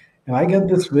 And I get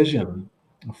this vision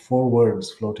of four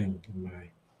words floating in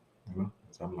my,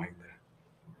 as I'm lying there.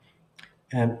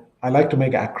 And I like to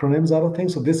make acronyms out of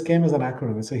things. So this came as an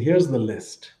acronym. So here's the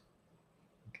list.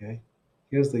 Okay.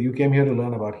 You came here to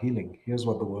learn about healing. Here's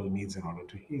what the world needs in order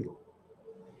to heal.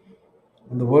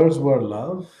 And the words were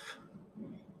love,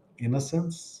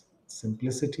 innocence,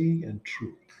 simplicity, and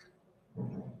truth.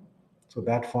 So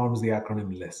that forms the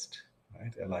acronym LIST,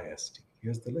 right? LIST.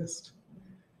 Here's the list.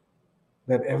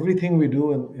 That everything we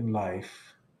do in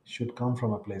life should come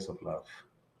from a place of love.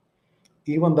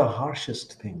 Even the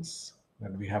harshest things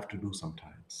that we have to do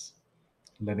sometimes,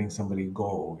 letting somebody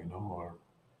go, or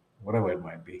whatever it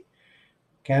might be,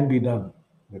 can be done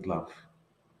with love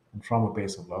and from a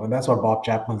place of love. And that's what Bob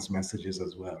Chapman's message is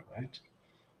as well, right?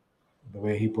 The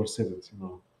way he puts it is,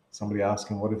 somebody asked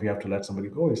him, what if you have to let somebody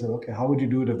go? He said, okay, how would you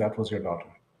do it if that was your daughter?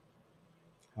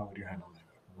 How would you handle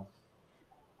that?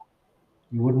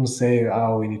 You wouldn't say,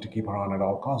 oh, we need to keep her on at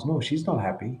all costs. No, she's not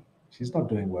happy. She's not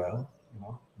doing well.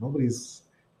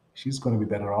 She's going to be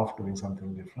better off doing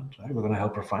something different, right? We're going to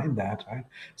help her find that, right?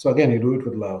 So again, you do it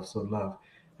with love. So love.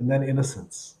 And then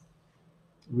innocence.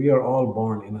 We are all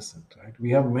born innocent, right? We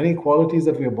have many qualities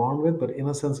that we are born with, but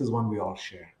innocence is one we all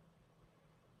share.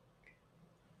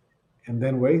 And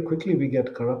then very quickly we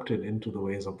get corrupted into the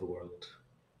ways of the world.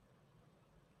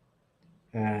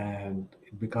 And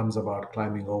it becomes about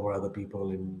climbing over other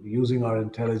people and using our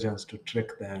intelligence to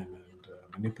trick them and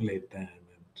manipulate them,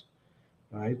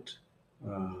 and right.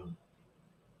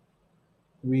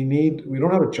 We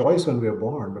don't have a choice when we are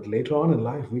born, but later on in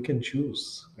life we can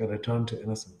choose a return to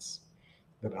innocence,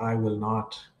 that I will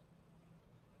not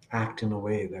act in a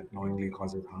way that knowingly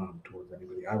causes harm towards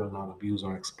anybody. I will not abuse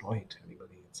or exploit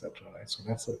anybody, etc. Right. So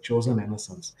that's a chosen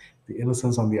innocence, the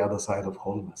innocence on the other side of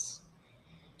wholeness.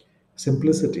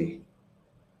 Simplicity.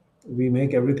 We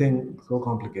make everything so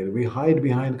complicated. We hide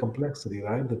behind complexity,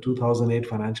 right? The 2008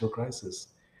 financial crisis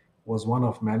was one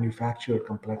of manufactured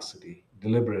complexity,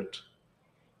 deliberate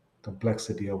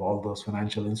complexity of all those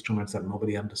financial instruments that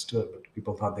nobody understood, but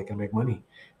people thought they can make money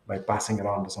by passing it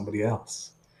on to somebody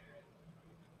else.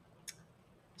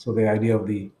 So the idea of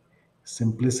the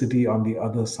simplicity on the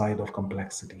other side of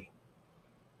complexity.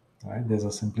 Right? There's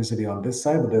a simplicity on this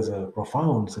side, but there's a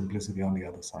profound simplicity on the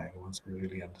other side once we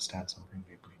really understand something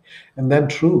deeply. And then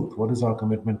truth. What is our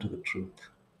commitment to the truth?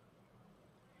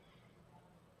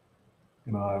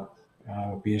 I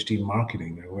have a PhD in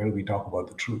marketing, where we talk about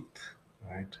the truth,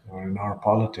 right? Or in our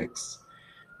politics.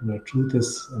 Truth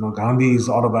is, Gandhi's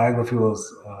autobiography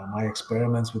was my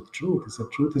experiments with truth. He said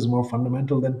truth is more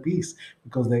fundamental than peace,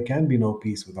 because there can be no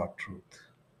peace without truth.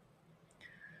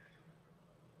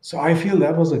 So I feel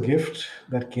that was a gift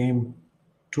that came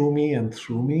to me and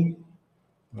through me,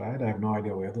 right? I have no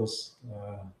idea where those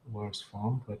words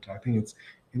formed, but I think it's,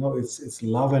 it's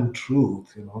love and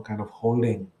truth, kind of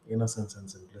holding innocence and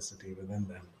simplicity within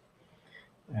them.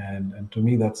 And to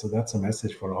me, that's a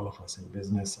message for all of us in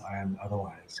business and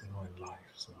otherwise, in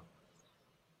life. So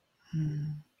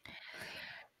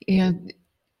Yeah,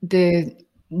 the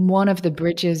one of the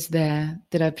bridges there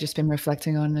that I've just been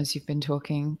reflecting on as you've been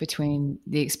talking between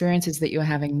the experiences that you're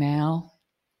having now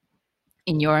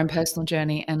in your own personal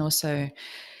journey and also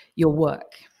your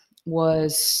work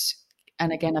was,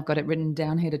 and again, I've got it written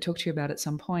down here to talk to you about at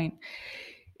some point,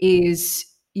 is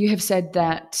you have said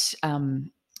that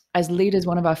as leaders,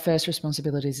 one of our first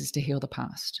responsibilities is to heal the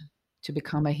past, to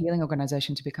become a healing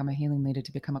organization, to become a healing leader,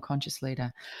 to become a conscious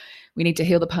leader. We need to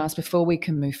heal the past before we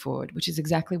can move forward, which is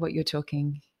exactly what you're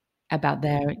talking about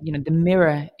there, the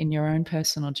mirror in your own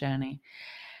personal journey.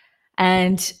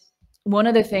 And one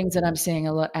of the things that I'm seeing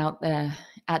a lot out there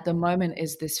at the moment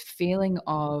is this feeling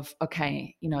of,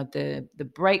 okay, the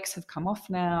brakes have come off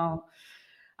now.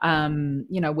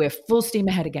 We're full steam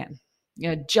ahead again.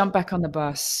 Jump back on the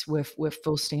bus. We're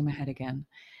full steam ahead again.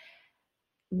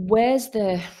 Where's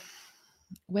the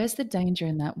danger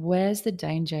in that? Where's the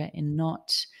danger in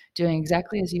not doing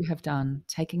exactly as you have done,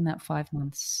 taking that 5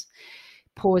 months,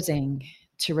 pausing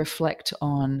to reflect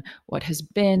on what has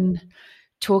been,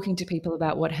 talking to people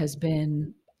about what has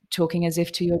been, talking as if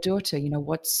to your daughter,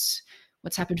 what's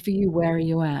happened for you, where are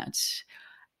you at?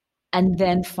 And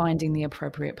then finding the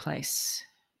appropriate place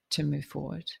to move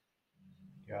forward.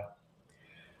 yeah,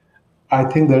 I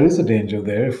think there is a danger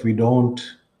there if we don't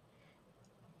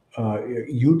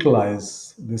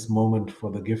utilize this moment for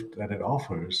the gift that it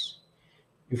offers.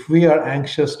 If we are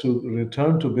anxious to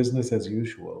return to business as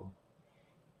usual,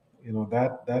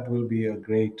 that will be a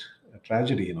great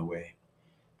tragedy in a way,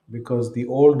 because the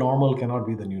old normal cannot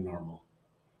be the new normal.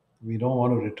 We don't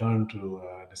want to return to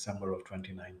December of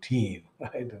 2019,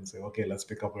 right? And say, okay, let's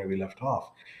pick up where we left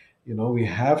off. We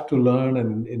have to learn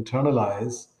and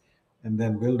internalize, and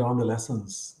then build on the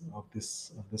lessons of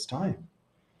this time.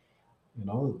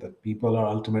 That people are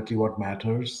ultimately what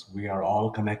matters. We are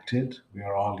all connected. We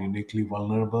are all uniquely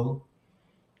vulnerable.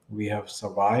 We have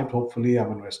survived, hopefully. I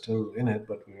mean, we're still in it,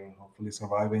 but we're hopefully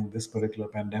surviving this particular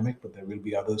pandemic, but there will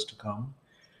be others to come.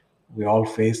 We all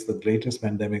face the greatest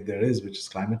pandemic there is, which is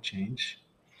climate change.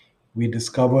 We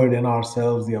discovered in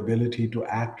ourselves the ability to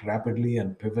act rapidly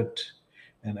and pivot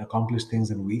and accomplish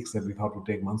things in weeks that we thought would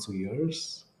take months or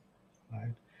years,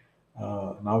 right?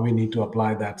 Now we need to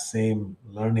apply that same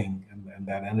learning and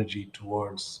that energy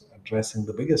towards addressing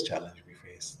the biggest challenge we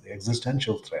face, the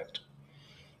existential threat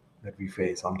that we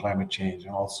face on climate change,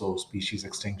 and also species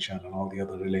extinction and all the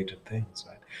other related things,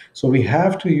 right? So we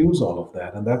have to use all of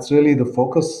that, and that's really the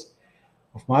focus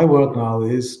of my work now,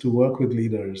 is to work with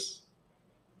leaders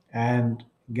and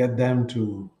get them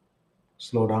to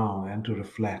slow down and to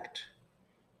reflect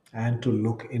and to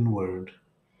look inward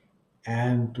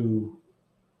and to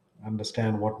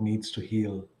understand what needs to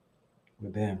heal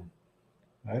within,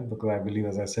 right? Because I believe,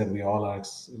 as I said, we all are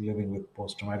living with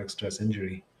post-traumatic stress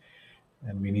injury,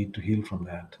 and we need to heal from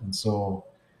that. And so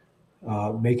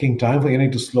making time for you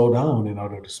need to slow down in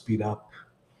order to speed up,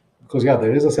 because yeah,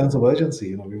 there is a sense of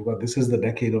urgency. We've got, this is the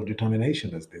decade of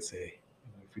determination, as they say.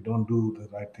 If we don't do the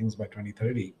right things by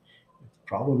 2030, it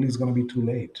probably is going to be too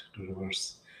late to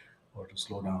reverse or to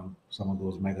slow down some of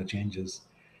those mega changes.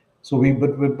 So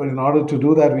but in order to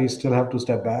do that, we still have to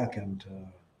step back and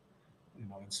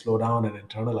and slow down and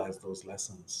internalize those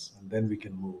lessons, and then we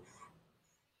can move.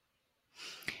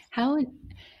 How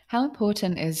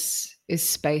important is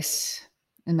space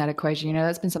in that equation?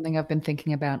 That's been something I've been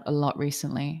thinking about a lot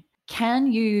recently.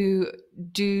 Can you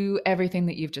do everything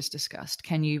that you've just discussed?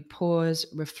 Can you pause,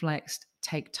 reflect,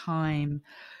 take time,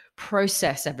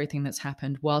 process everything that's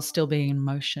happened while still being in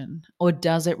motion? Or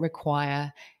does it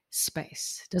require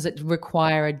space? Does it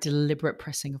require a deliberate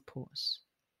pressing of pause?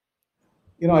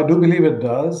 I do believe it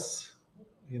does.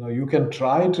 You can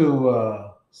try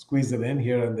to squeeze it in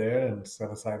here and there and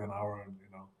set aside an hour, and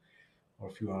or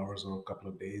a few hours or a couple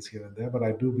of days here and there. But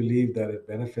I do believe that it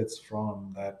benefits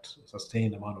from that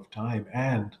sustained amount of time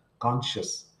and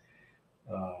conscious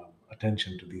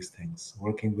attention to these things.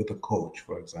 Working with a coach,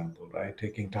 for example, right?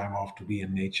 Taking time off to be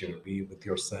in nature, be with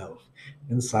yourself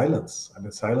in silence. I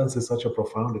mean, silence is such a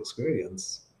profound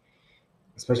experience,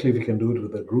 especially if you can do it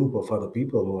with a group of other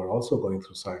people who are also going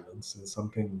through silence. There's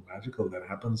something magical that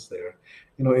happens there.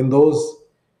 In those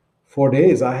 4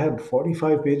 days, I had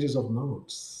 45 pages of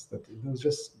notes that it was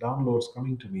just downloads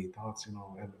coming to me, thoughts, and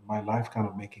my life kind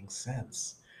of making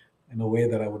sense. in a way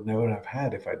that I would never have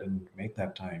had if I didn't make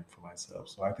that time for myself.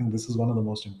 So I think this is one of the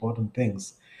most important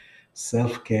things,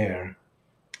 self-care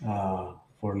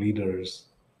for leaders,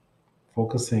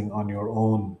 focusing on your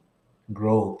own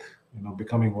growth,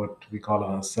 becoming what we call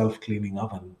a self-cleaning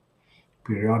oven,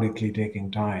 periodically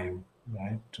taking time,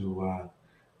 right, to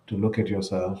look at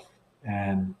yourself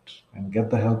and get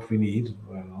the help we need,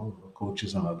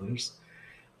 coaches and others.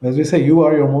 As we say, you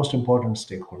are your most important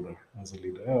stakeholder as a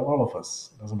leader. All of us,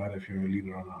 doesn't matter if you're a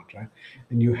leader or not, right?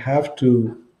 And you have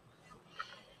to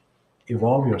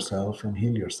evolve yourself and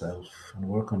heal yourself and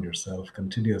work on yourself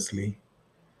continuously.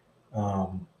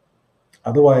 Um,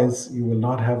 Otherwise, you will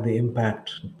not have the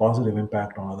impact, positive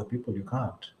impact on other people. You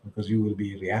can't, because you will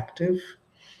be reactive.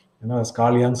 As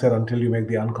Carl Jung said, until you make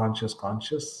the unconscious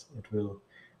conscious, it will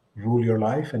rule your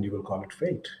life and you will call it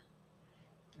fate.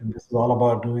 And this is all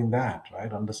about doing that,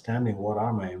 right? Understanding what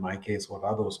are in my case, what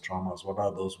are those traumas? What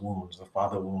are those wounds? The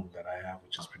father wound that I have,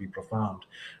 which is pretty profound.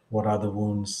 What are the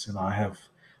wounds? I have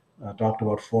talked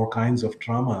about 4 kinds of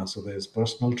trauma. So there's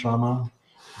personal trauma,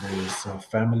 there's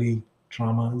family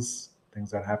traumas,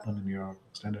 things that happen in your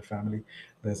extended family.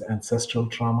 There's ancestral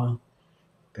trauma,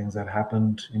 things that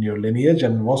happened in your lineage.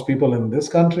 And most people in this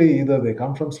country, either they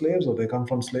come from slaves or they come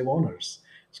from slave owners.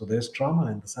 So there's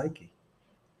trauma in the psyche,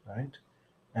 right?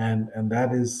 And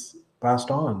that is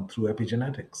passed on through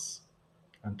epigenetics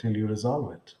until you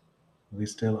resolve it. We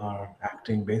still are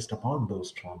acting based upon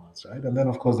those traumas, right? And then,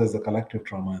 of course, there's the collective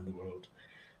trauma in the world,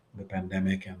 the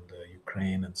pandemic and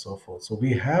Ukraine and so forth. So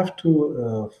we have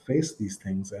to face these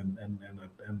things and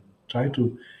try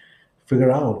to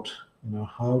figure out,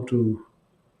 how to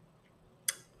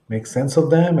make sense of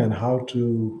them and how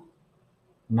to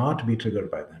not be triggered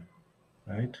by them,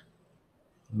 right?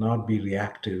 Not be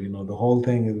reactive. The whole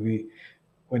thing is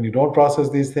when you don't process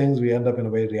these things, we end up in a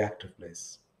very reactive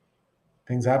place.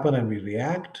 Things happen and we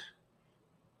react,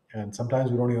 and sometimes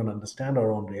we don't even understand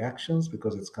our own reactions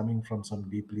because it's coming from some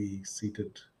deeply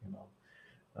seated,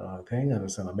 thing, and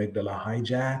it's an amygdala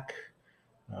hijack,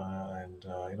 and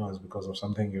it's because of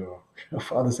something your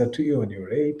father said to you when you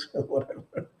were 8, or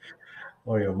whatever,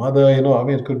 or your mother.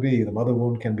 It could be the mother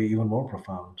wound can be even more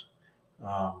profound.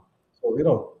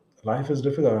 So life is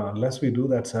difficult unless we do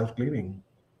that self cleaning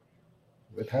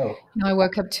with help. I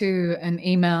woke up to an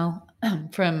email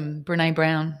from Brene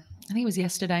Brown. I think it was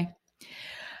yesterday.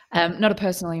 Not a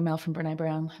personal email from Brene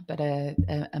Brown, but a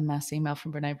mass email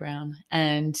from Brene Brown.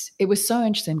 And it was so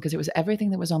interesting because it was everything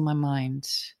that was on my mind.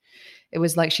 It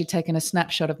was like she'd taken a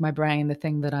snapshot of my brain, the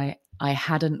thing that I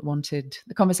hadn't wanted,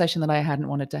 the conversation that I hadn't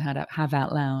wanted to have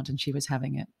out loud, and she was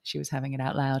having it. She was having it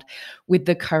out loud with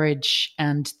the courage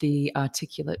and the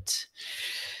articulation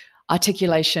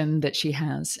that she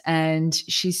has. And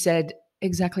she said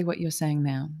exactly what you're saying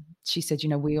now. She said,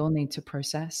 we all need to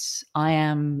process. I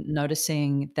am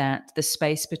noticing that the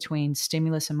space between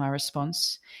stimulus and my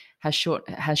response has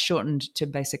shortened to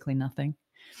basically nothing.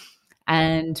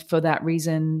 And for that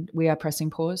reason, we are pressing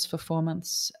pause for 4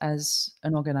 months as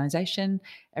an organization.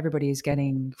 Everybody is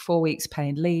getting 4 weeks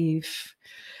paid leave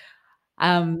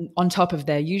on top of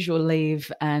their usual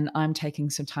leave. And I'm taking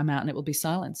some time out, and it will be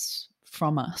silence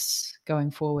from us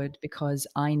going forward because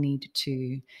I need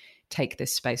to take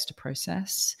this space to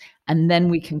process. And then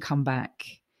we can come back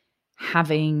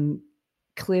having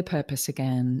clear purpose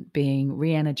again, being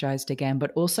re-energized again,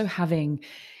 but also having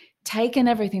taken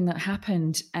everything that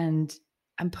happened and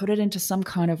put it into some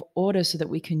kind of order so that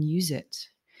we can use it,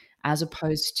 as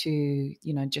opposed to,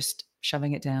 just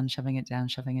shoving it down,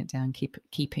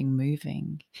 keeping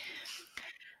moving.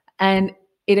 And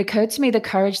it occurred to me the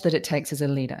courage that it takes as a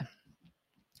leader,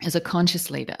 as a conscious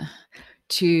leader,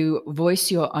 to voice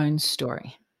your own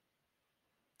story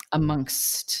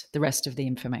amongst the rest of the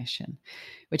information,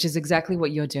 which is exactly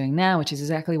what you're doing now, which is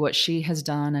exactly what she has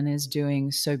done and is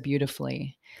doing so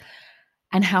beautifully.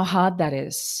 And how hard that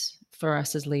is for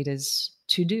us as leaders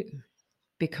to do,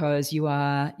 because you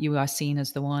are seen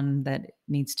as the one that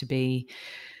needs to be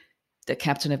the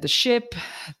captain of the ship,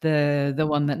 the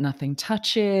one that nothing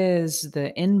touches,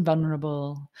 the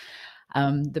invulnerable,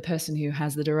 the person who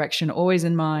has the direction always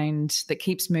in mind, that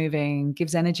keeps moving,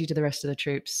 gives energy to the rest of the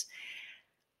troops.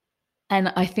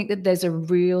 And I think that there's a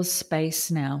real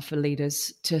space now for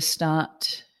leaders to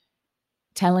start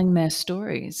telling their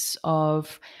stories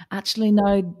of, actually,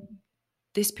 no,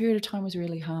 this period of time was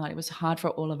really hard. It was hard for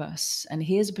all of us. And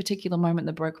here's a particular moment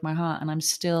that broke my heart, and I'm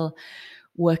still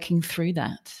working through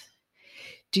that.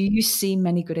 Do you see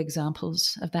many good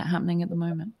examples of that happening at the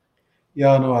moment?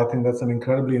 Yeah, no, I think that's an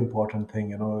incredibly important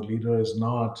thing. A leader is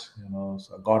not,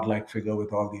 a godlike figure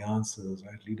with all the answers,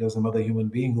 right? Leader is another human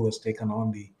being who has taken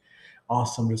on the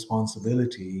awesome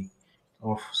responsibility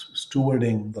of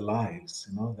stewarding the lives,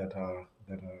 that are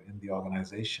in the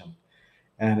organization.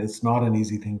 And it's not an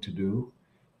easy thing to do.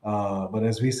 But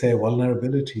as we say,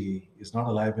 vulnerability is not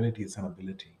a liability; it's an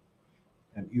ability.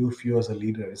 And if you as a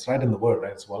leader, it's right in the word,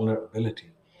 right? It's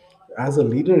vulnerability. As a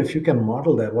leader, if you can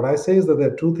model that, what I say is that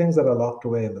there are two things that are locked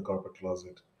away in the corporate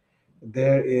closet.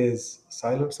 There is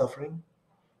silent suffering,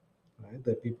 right?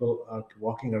 That people are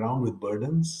walking around with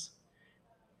burdens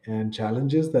and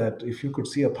challenges that if you could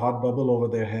see a thought bubble over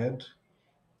their head,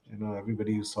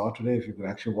 everybody you saw today, if you could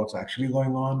actually what's actually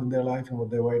going on in their life and what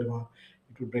they're worried about,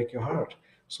 it would break your heart.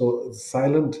 So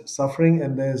silent suffering,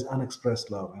 and there's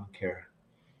unexpressed love and care.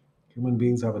 Human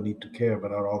beings have a need to care,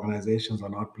 but our organizations are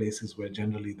not places where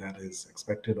generally that is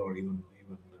expected or even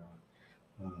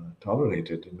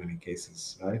tolerated in many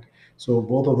cases, right? So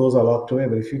both of those are locked away.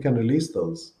 But if you can release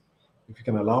those, if you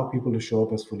can allow people to show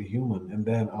up as fully human, and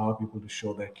then allow people to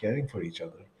show they're caring for each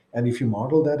other, and if you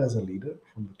model that as a leader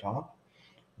from the top,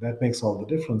 that makes all the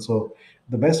difference. So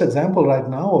the best example right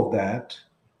now of that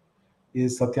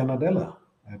is Satya Nadella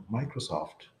at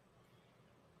Microsoft.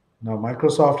 Now,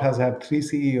 Microsoft has had three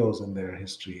CEOs in their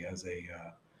history as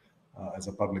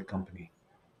a public company.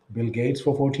 Bill Gates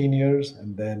for 14 years,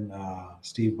 and then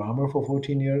Steve Ballmer for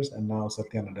 14 years, and now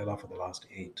Satya Nadella for the last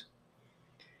 8.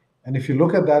 And if you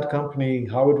look at that company,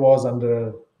 how it was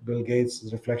under Bill Gates,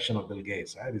 is a reflection of Bill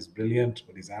Gates, right? He's brilliant,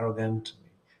 but he's arrogant.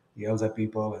 He yells at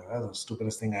people, and that's the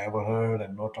stupidest thing I ever heard,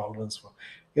 and no tolerance for,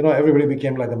 everybody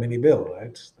became like a mini Bill,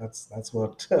 right? That's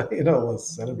what, was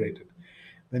celebrated.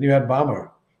 Then you had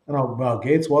Ballmer.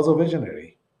 Gates was a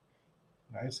visionary,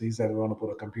 right? So he said, we want to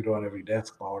put a computer on every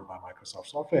desk powered by Microsoft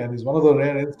software. And it's one of the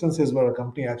rare instances where a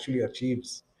company actually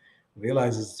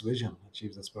realizes its vision,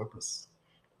 achieves its purpose.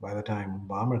 By the time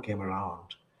Ballmer came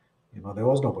around, there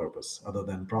was no purpose other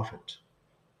than profit,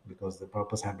 because the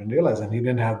purpose had been realized, and he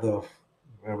didn't have the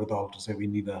wherewithal to say we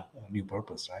need a new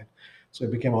purpose, right? So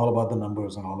it became all about the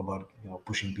numbers and all about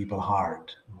pushing people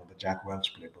hard, the Jack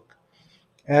Welch playbook.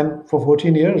 And for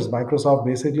 14 years, Microsoft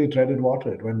basically treaded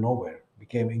water. It went nowhere,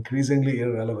 became increasingly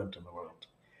irrelevant in the world.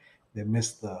 They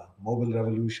missed the mobile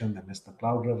revolution, they missed the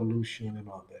cloud revolution,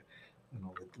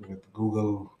 with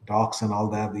Google Docs and all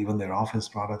that, even their office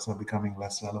products are becoming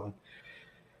less relevant.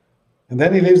 And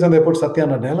then he leaves and they put Satya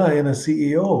Nadella in as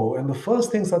CEO. And the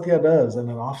first thing Satya does in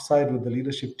an offsite with the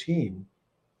leadership team,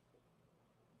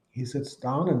 he sits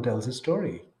down and tells his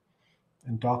story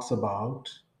and talks about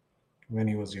when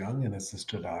he was young and his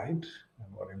sister died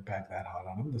and what impact that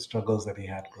had on him, the struggles that he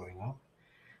had growing up.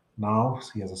 Now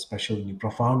he has a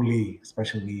profoundly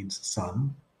special needs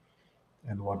son,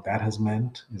 and what that has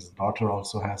meant. His daughter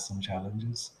also has some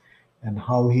challenges, and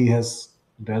how he has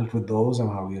dealt with those and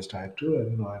how he has tried to,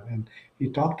 and he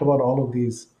talked about all of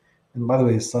these. And by the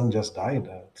way, his son just died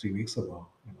 3 weeks ago,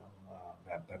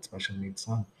 that special needs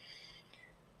son.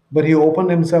 But he opened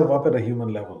himself up at a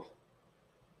human level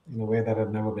in a way that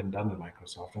had never been done in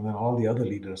Microsoft. And then all the other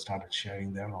leaders started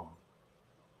sharing their own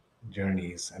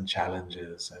journeys and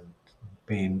challenges and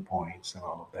pain points and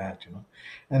all of that,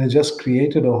 And it just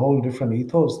created a whole different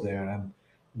ethos there. And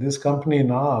this company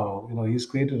now, he's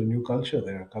created a new culture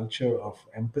there, a culture of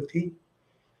empathy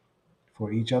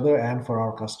for each other and for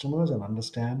our customers, and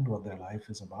understand what their life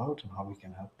is about and how we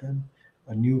can help them.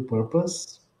 A new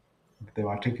purpose that they've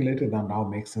articulated that now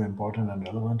makes them important and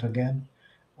relevant again.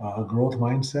 A growth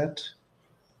mindset,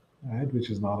 right?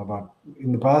 Which is not about,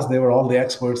 in the past, they were all the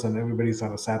experts and everybody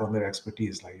sort of sat on their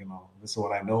expertise, like, this is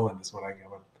what I know and this is what I get.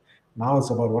 But now it's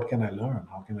about what can I learn?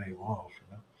 How can I evolve?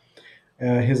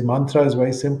 His mantra is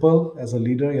very simple. As a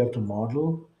leader, you have to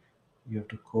model, you have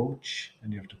to coach,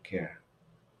 and you have to care.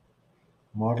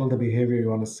 Model the behavior you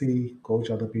want to see, coach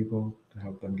other people to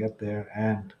help them get there,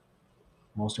 and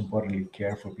most importantly,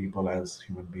 care for people as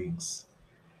human beings.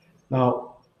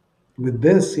 Now, with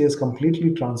this, he has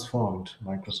completely transformed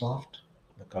Microsoft,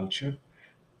 the culture.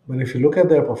 But if you look at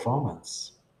their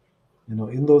performance,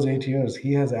 in those 8 years,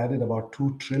 he has added about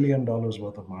 $2 trillion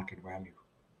worth of market value.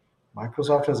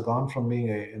 Microsoft has gone from being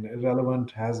an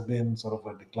irrelevant, has been sort of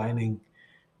a declining,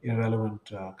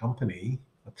 irrelevant company,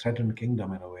 a threatened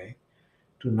kingdom in a way,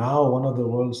 to now one of the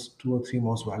world's 2 or 3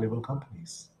 most valuable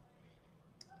companies.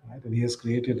 Right? And he has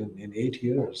created in 8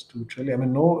 years, 2 trillion. I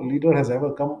mean, no leader has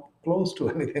ever come close to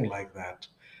anything like that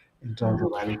in terms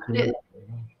of value creation.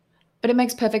 But it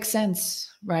makes perfect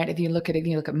sense, right? If you look at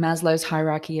Maslow's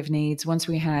hierarchy of needs, once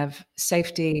we have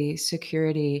safety,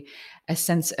 security, a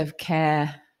sense of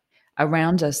care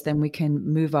around us, then we can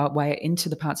move our way into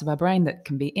the parts of our brain that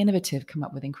can be innovative, come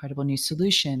up with incredible new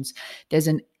solutions. There's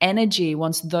an energy,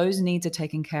 once those needs are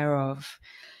taken care of,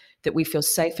 that we feel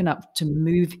safe enough to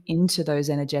move into those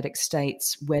energetic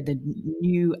states where the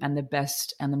new and the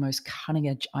best and the most cutting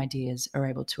edge ideas are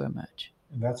able to emerge.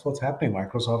 And that's what's happening.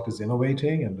 Microsoft is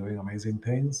innovating and doing amazing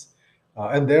things.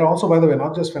 And they're also, by the way,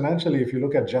 not just financially. If you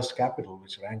look at Just Capital,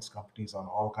 which ranks companies on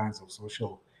all kinds of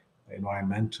social,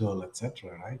 environmental,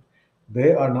 etc., right?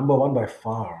 They are number one by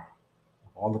far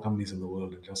of all the companies in the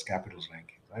world in Just Capital's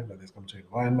ranking, right? When it comes to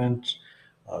environment,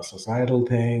 societal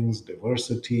things,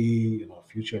 diversity,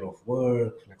 future of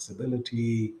work,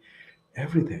 flexibility,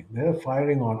 everything. They're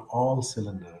firing on all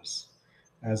cylinders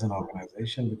as an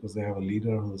organization because they have a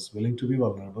leader who's willing to be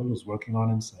vulnerable, who's working on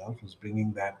himself, who's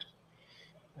bringing that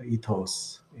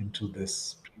ethos into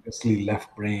this previously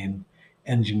left brain,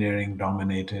 engineering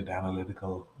dominated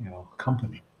analytical,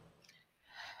 company.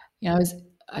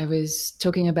 I was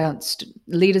talking about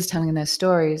leaders telling their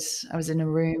stories. I was in a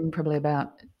room probably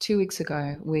about 2 weeks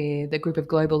ago with a group of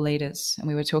global leaders, and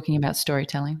we were talking about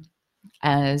storytelling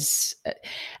as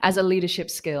a leadership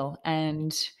skill.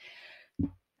 And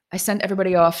I sent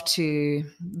everybody off to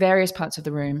various parts of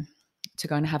the room to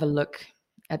go and have a look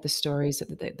at the stories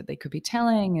that they could be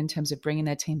telling in terms of bringing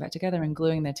their team back together and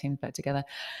gluing their teams back together.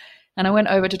 And I went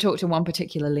over to talk to one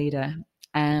particular leader,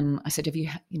 and I said, have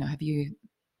you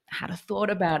had a thought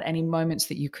about any moments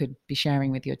that you could be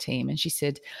sharing with your team? And she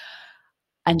said,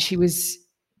 and she was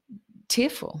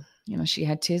tearful. She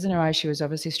had tears in her eyes. She was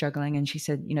obviously struggling. And she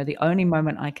said, the only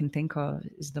moment I can think of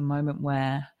is the moment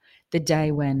the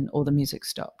day when all the music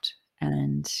stopped.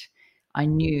 And I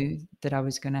knew that I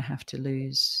was going to have to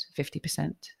lose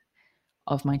 50%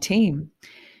 of my team.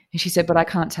 And she said, but I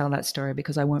can't tell that story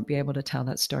because I won't be able to tell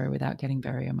that story without getting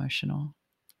very emotional.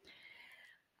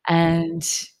 And,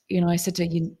 I said to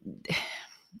you,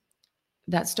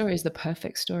 that story is the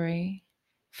perfect story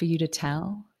for you to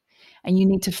tell. And you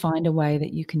need to find a way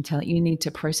that you can tell it. You need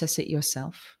to process it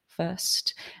yourself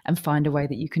first and find a way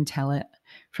that you can tell it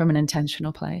from an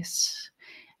intentional place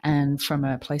and from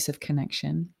a place of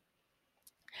connection.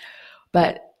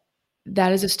 But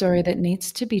that is a story that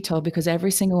needs to be told because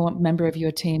every single member of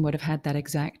your team would have had that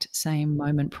exact same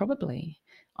moment, probably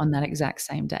on that exact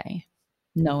same day,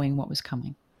 knowing what was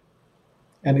coming.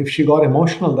 And if she got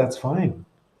emotional, that's fine.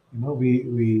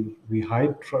 We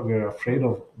hide, we're afraid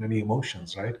of many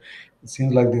emotions, right? It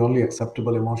seems like the only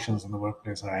acceptable emotions in the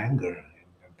workplace are anger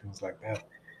and things like that.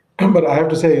 But I have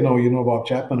to say, Bob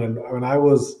Chapman, and when I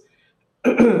was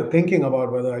thinking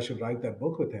about whether I should write that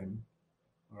book with him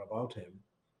or about him,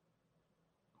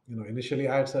 initially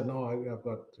I had said, no, I've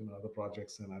got, other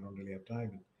projects and I don't really have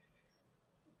time.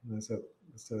 And I said,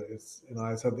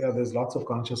 I said, yeah, there's lots of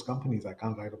conscious companies. I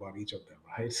can't write about each of them,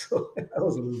 right? So that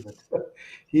was a little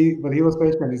bit. But he was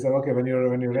patient. He said, okay, when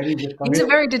you're ready, just come He's here. a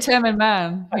very determined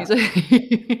man.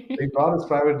 He brought his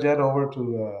private jet over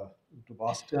to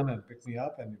Boston and picked me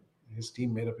up, and his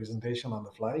team made a presentation on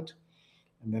the flight.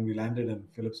 And then we landed in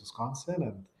Phillips, Wisconsin,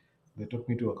 and they took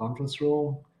me to a conference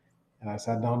room. And I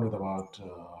sat down with about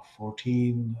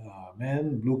 14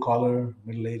 men, blue-collar,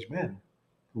 middle-aged men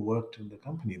who worked in the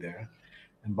company there.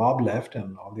 And Bob left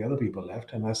and all the other people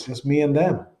left, and that's just me and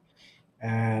them.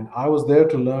 And I was there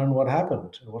to learn what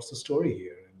happened. What's the story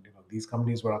here? And these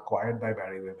companies were acquired by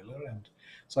Barry Miller. And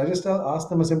so I just asked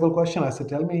them a simple question. I said,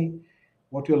 tell me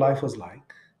what your life was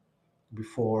like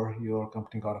before your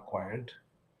company got acquired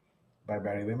by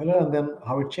Barry Miller, and then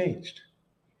how it changed.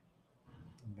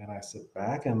 And then I sit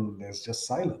back and there's just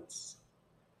silence.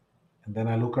 And then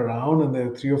I look around and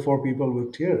there are 3 or 4 people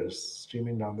with tears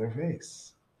streaming down their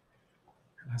face.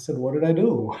 And I said, what did I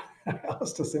do? I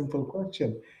asked a simple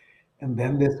question. And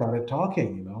then they started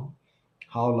talking,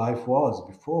 how life was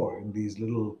before in these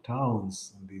little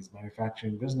towns and these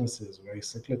manufacturing businesses, very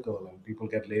cyclical, and people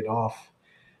get laid off,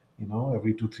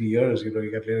 every 2-3 years, you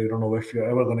get laid, you don't know if you're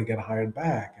ever going to get hired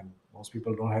back. And most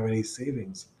people don't have any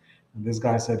savings. And this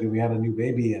guy said, we had a new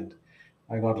baby and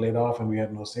I got laid off and we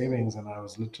had no savings. And I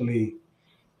was literally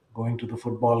going to the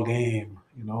football game,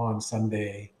 on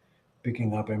Sunday,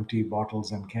 picking up empty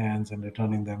bottles and cans and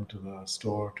returning them to the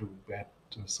store to get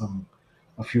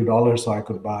a few dollars so I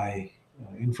could buy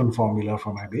infant formula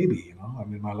for my baby.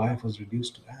 My life was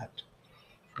reduced to that.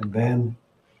 And then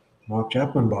Mark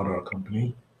Chapman bought our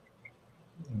company,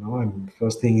 and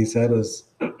first thing he said is,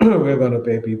 we're going to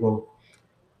pay people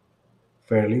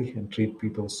fairly and treat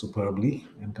people superbly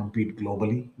and compete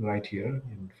globally right here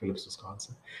in Phillips,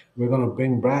 Wisconsin. We're going to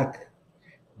bring back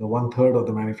the 1/3 of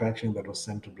the manufacturing that was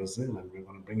sent to Brazil, and we're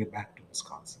going to bring it back to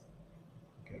Wisconsin.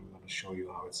 Okay, I'm going to show you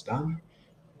how it's done.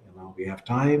 We have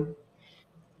time.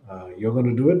 You're going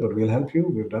to do it, but we'll help you.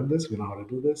 We've done this. We know how to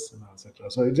do this, and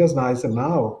etc. So it's just nice. And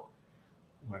now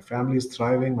My family is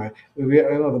thriving.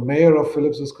 The mayor of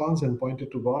Phillips, Wisconsin,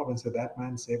 pointed to Bob and said that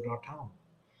man saved our town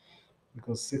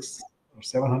because 600 or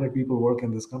 700 people work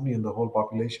in this company, and the whole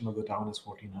population of the town is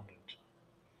 1,400.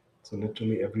 So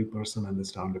literally every person in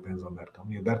this town depends on that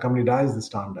company. If that company dies, this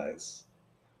town dies,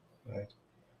 right?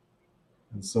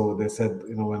 And so they said,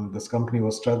 when this company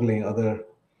was struggling, other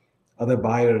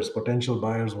buyers, potential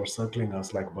buyers, were circling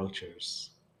us like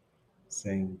vultures,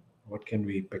 saying, "What can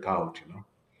we pick out?"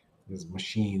 There's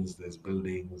machines, there's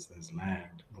buildings, there's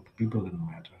land, but the people didn't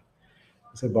matter.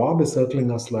 I said, Bob is circling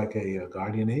us like a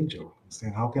guardian angel,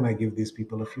 saying, "How can I give these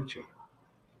people a future?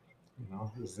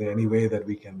 Is there any way that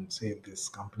we can save this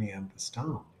company and this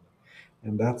town?"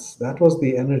 And that was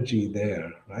the energy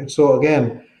there, right? So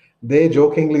again, they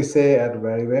jokingly say at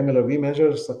Barry Wehmiller, we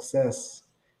measure success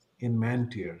in man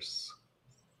tears.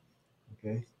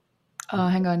 Okay. Oh,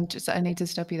 hang on. Just I need to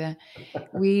stop you there.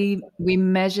 We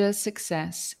measure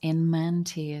success in man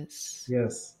tears.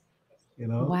 Yes.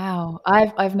 Wow.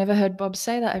 I've never heard Bob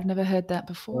say that. I've never heard that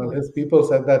before. Well, his people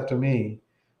said that to me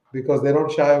because they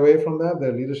don't shy away from that.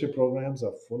 Their leadership programs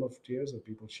are full of tears of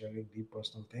people sharing deep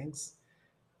personal things,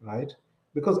 right?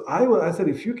 Because I said,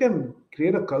 if you can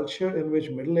create a culture in which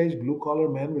middle-aged blue-collar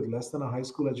men with less than a high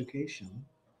school education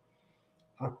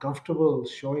are comfortable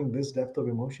showing this depth of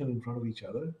emotion in front of each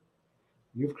other,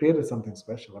 you've created something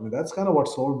special. I mean, that's kind of what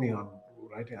sold me on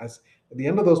writing. At the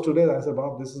end of those 2 days, I said,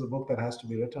 Bob, this is a book that has to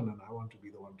be written, and I want to be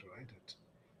the one to write it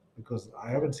because I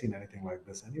haven't seen anything like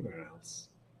this anywhere else,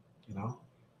 you know.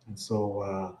 And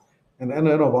so, and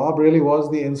Bob really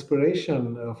was the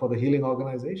inspiration for the healing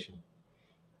organization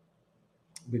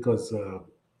because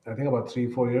I think about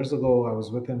 3-4 years ago, I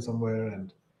was with him somewhere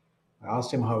and I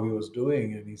asked him how he was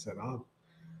doing, and he said, "Oh,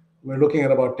 we're looking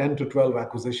at about 10 to 12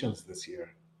 acquisitions this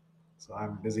year." So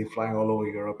I'm busy flying all over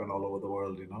Europe and all over the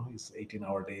world, it's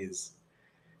 18-hour days.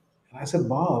 And I said,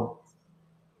 Bob,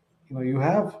 you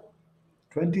have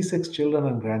 26 children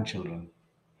and grandchildren,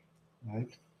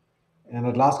 right? And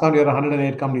at last count, you had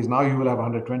 108 companies. Now you will have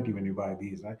 120 when you buy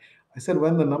these, right? I said,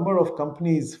 when the number of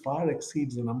companies far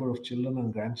exceeds the number of children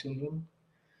and grandchildren,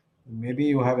 maybe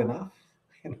you have enough.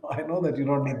 I know that you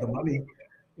don't need the money.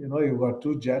 You've got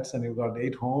 2 jets and you've got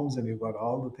 8 homes and you've got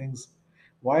all the things.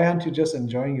 Why aren't you just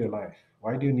enjoying your life?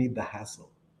 Why do you need the hassle?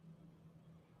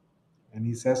 And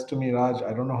he says to me, Raj,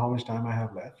 I don't know how much time I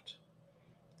have left.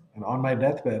 And on my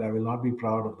deathbed, I will not be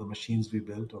proud of the machines we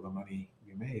built or the money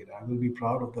we made. I will be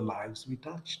proud of the lives we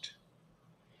touched.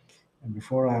 And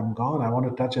before I'm gone, I want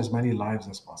to touch as many lives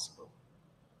as possible.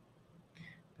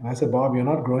 And I said, Bob, you're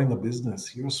not growing a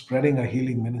business, you're spreading a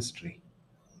healing ministry.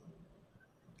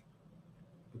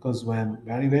 Because when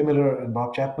Barry Wehmiller and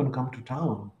Bob Chapman come to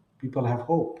town, people have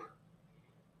hope.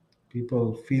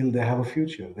 People feel they have a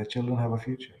future, their children have a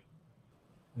future.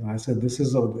 And I said, this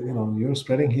is, you're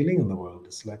spreading healing in the world.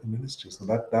 It's like a ministry. So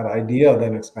that idea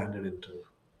then expanded into,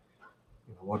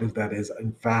 what if that is,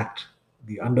 in fact,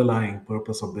 the underlying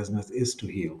purpose of business is to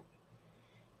heal.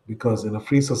 Because in a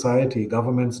free society,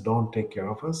 governments don't take care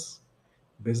of us.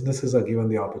 Businesses are given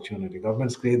the opportunity.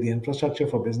 Governments create the infrastructure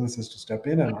for businesses to step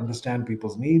in and understand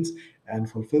people's needs and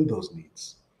fulfill those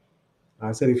needs.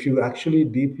 I said, if you actually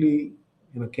deeply,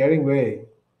 in a caring way,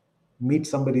 meet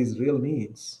somebody's real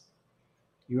needs,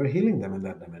 you are healing them in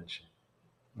that dimension,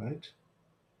 right?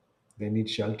 They need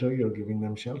shelter, you're giving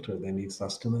them shelter. They need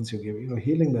sustenance, you're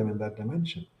healing them in that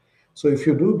dimension. So if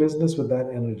you do business with that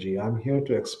energy, I'm here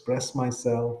to express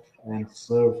myself and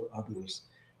serve others,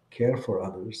 care for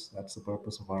others. That's the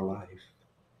purpose of our life.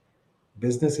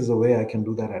 Business is a way I can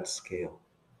do that at scale,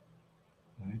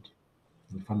 right?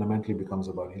 It fundamentally becomes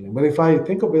about healing. But if I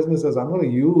think of business as I'm going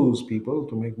to use people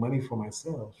to make money for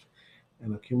myself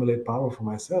and accumulate power for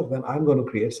myself, then I'm going to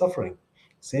create suffering.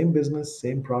 Same business,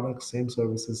 same products, same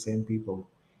services, same people.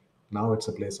 Now it's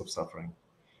a place of suffering.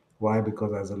 Why?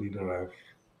 Because as a leader, I've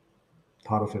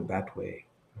thought of it that way,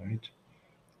 right?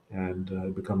 And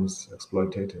it becomes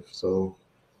exploitative. So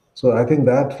I think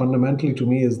that fundamentally to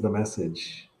me is the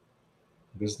message.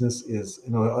 Business is,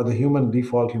 the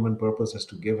default human purpose is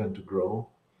to give and to grow,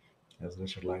 as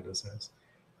Richard Leider says.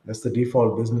 That's the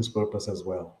default business purpose as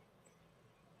well.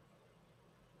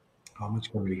 How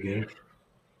much can we give?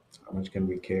 How much can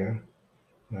we care?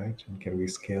 Right? And can we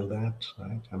scale that?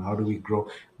 Right? And how do we grow?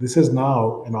 This is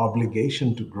now an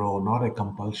obligation to grow, not a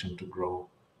compulsion to grow.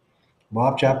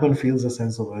 Bob Chapman feels a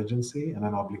sense of urgency and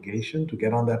an obligation to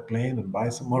get on that plane and buy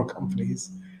some more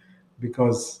companies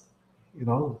because,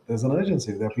 there's an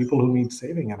urgency. There are people who need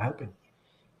saving and helping.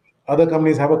 Other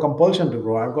companies have a compulsion to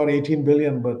grow. I've got 18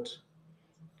 billion, but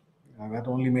that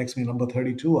only makes me number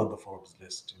 32 on the Forbes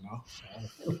list,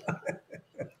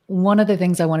 One of the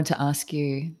things I wanted to ask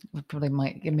you, probably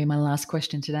might give me my last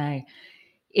question today,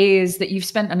 is that you've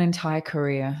spent an entire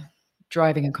career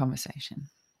driving a conversation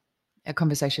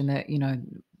that,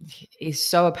 is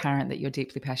so apparent that you're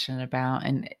deeply passionate about,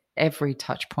 and every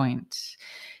touch point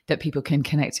that people can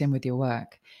connect in with your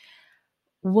work.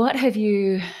 What have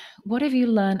you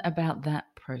learned about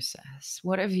that process?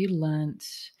 What have you learned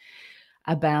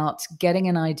about getting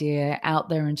an idea out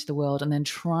there into the world and then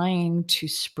trying to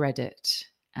spread it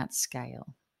at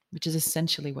scale, which is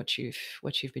essentially what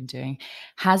you've been doing?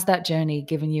 Has that journey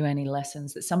given you any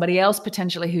lessons that somebody else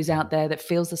potentially who's out there that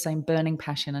feels the same burning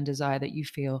passion and desire that you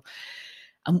feel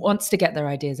and wants to get their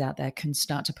ideas out there can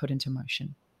start to put into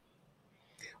motion?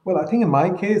 Well, I think in my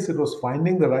case, it was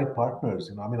finding the right partners.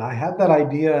 I mean, I had that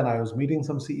idea and I was meeting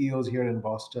some CEOs here in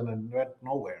Boston and went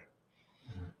nowhere.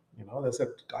 They said,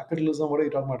 capitalism, what are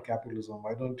you talking about capitalism?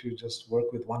 Why don't you just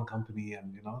work with one company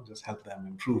and, just help them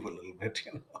improve a little bit,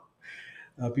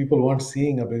 people weren't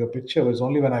seeing a bigger picture. It was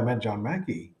only when I met John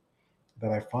Mackey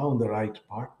that I found the right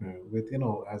partner with,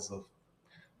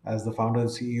 as the founder and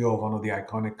CEO of one of the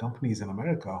iconic companies in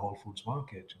America, Whole Foods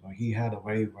Market. He had a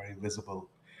very, very visible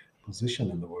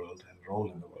position in the world and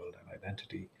role in the world and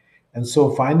identity. And so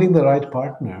finding the right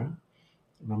partner,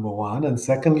 number one, and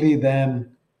secondly,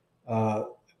 then uh,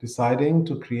 deciding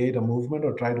to create a movement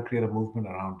or try to create a movement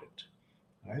around it.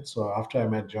 Right. So after I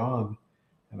met John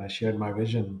and I shared my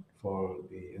vision for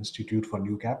the Institute for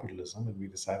New Capitalism, and we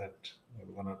decided we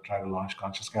were going to try to launch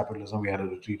Conscious Capitalism. We had a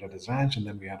retreat at his ranch, and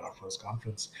then we had our first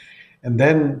conference. And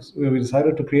then we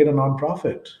decided to create a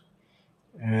nonprofit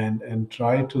and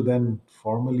try to then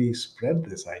formally spread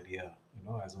this idea,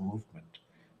 as a movement.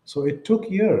 So it took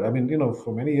years. I mean,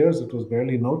 for many years it was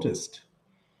barely noticed.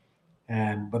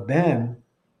 But then,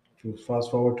 if you fast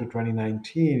forward to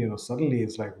 2019, suddenly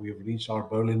it's like we've reached our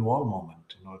Berlin Wall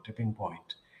moment, a tipping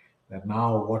point. That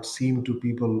now what seemed to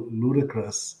people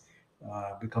ludicrous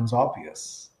becomes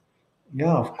obvious.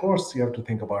 Yeah, of course you have to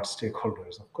think about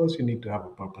stakeholders. Of course you need to have a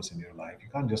purpose in your life. You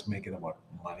can't just make it about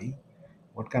money.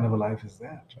 What kind of a life is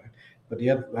that, right? But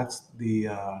yet that's the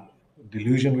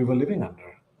delusion we were living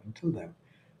under until then.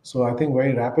 So I think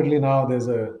very rapidly now there's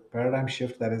a paradigm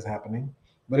shift that is happening,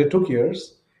 but it took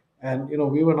years, and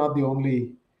we were not the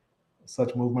only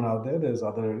such movement out there. There's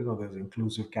other, there's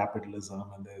inclusive capitalism,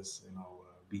 and there's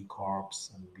B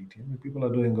Corps and BTM. People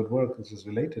are doing good work which is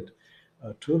related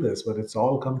to this, but it's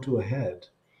all come to a head,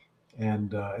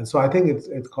 and so I think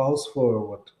it calls for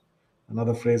what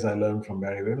another phrase I learned from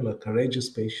Barry Wimler: courageous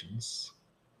patience.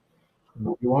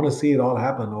 You want to see it all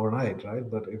happen overnight, right?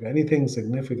 But if anything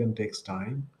significant takes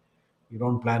time, you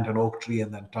don't plant an oak tree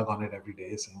and then tug on it every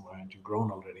day saying, "Why aren't you grown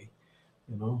already?"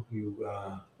 You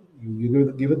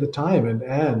give it the time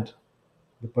and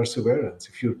the perseverance.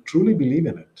 If you truly believe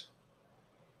in it,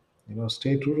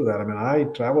 stay true to that. I mean, I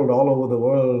traveled all over the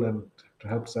world and to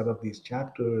help set up these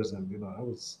chapters, and I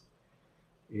was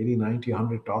 80, 90,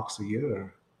 100 talks a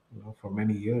year, for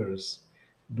many years,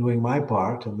 doing my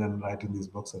part and then writing these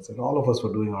books. I said all of us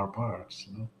were doing our parts,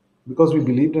 because we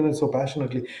believed in it so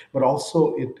passionately, but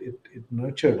also it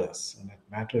nurtured us and it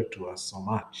mattered to us so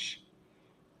much.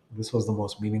 This was the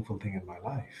most meaningful thing in my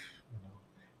life,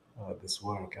 this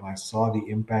work, and I saw the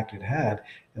impact it had.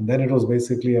 And then it was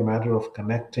basically a matter of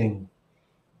connecting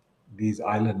these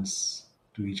islands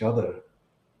to each other,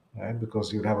 right?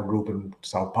 Because you'd have a group in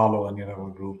Sao Paulo and you'd have a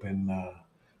group in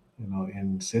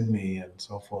in Sydney and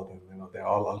so forth, and they're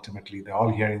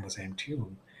all hearing the same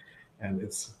tune, and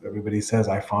it's everybody says,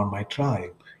 "I found my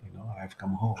tribe," "I've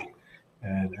come home,"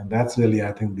 and that's really,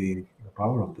 I think, the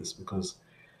power of this, because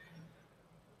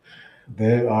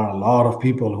there are a lot of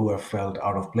people who have felt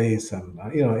out of place, and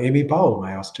Amy Powell,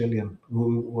 my Australian,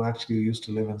 who actually used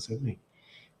to live in Sydney,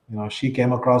 she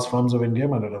came across Funds of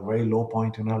Endearment at a very low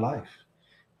point in her life.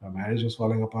 Her marriage was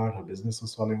falling apart, her business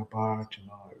was falling apart,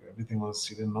 everything was,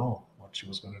 she didn't know what she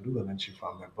was going to do. And then she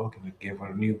found that book and it gave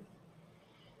her a new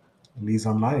lease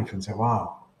on life and said,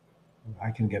 wow,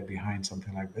 I can get behind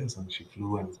something like this. And she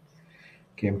flew and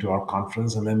came to our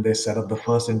conference. And then they set up the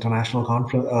first international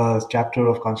conference, chapter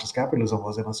of Conscious Capitalism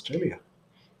was in Australia,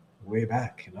 way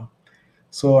back,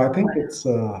 So I think it's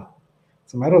a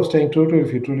matter of staying true to it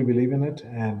if you truly believe in it,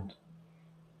 and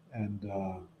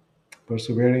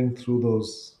persevering through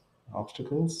those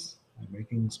obstacles and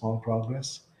making small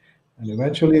progress. And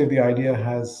eventually, if the idea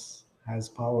has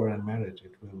power and merit,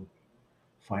 it will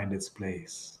find its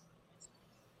place.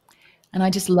 And I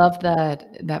just love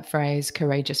that phrase,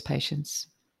 courageous patience.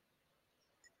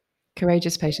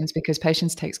 Courageous patience, because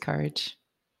patience takes courage.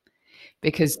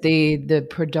 Because the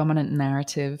predominant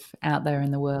narrative out there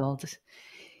in the world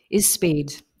is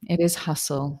speed. It is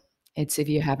hustle. It's if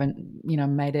you haven't,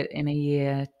 made it in a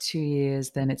year, 2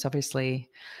 years, then it's obviously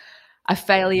a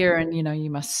failure, and you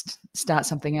must start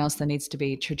something else. There needs to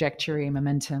be trajectory,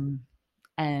 momentum,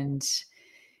 and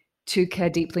to care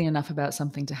deeply enough about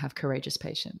something to have courageous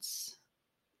patience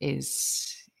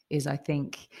is I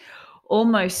think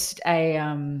almost a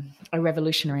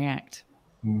revolutionary act.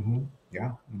 Mm-hmm.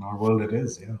 Yeah, in our world it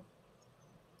is. Yeah.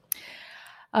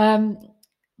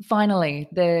 Finally,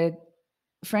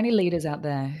 for any leaders out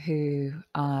there who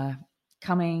are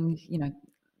coming,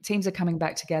 teams are coming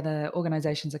back together,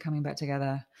 organizations are coming back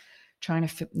together, trying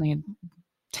to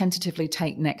tentatively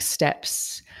take next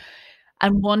steps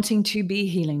and wanting to be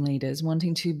healing leaders,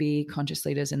 wanting to be conscious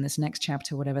leaders in this next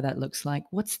chapter, whatever that looks like.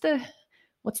 What's the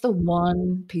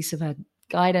one piece of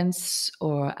guidance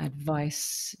or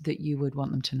advice that you would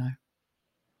want them to know?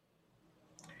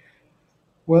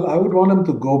 Well, I would want them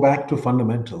to go back to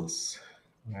fundamentals,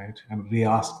 right? And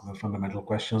re-ask the fundamental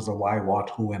questions of why, what,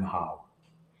 who, and how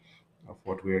of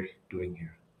what we're doing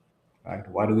here, right?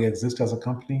 Why do we exist as a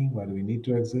company? Why do we need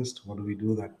to exist? What do we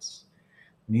do that's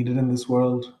needed in this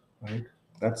world, right?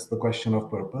 That's the question of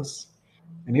purpose.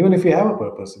 And even if you have a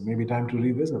purpose, it may be time to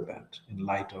revisit that in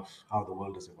light of how the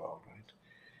world has evolved, right?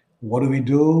 What do we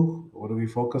do? What do we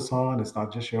focus on? It's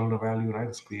not just shareholder value, right?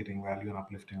 It's creating value and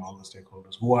uplifting all the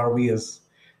stakeholders. Who are we as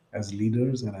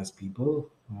leaders and as people,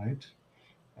 right?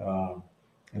 Um,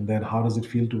 and then how does it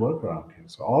feel to work around here?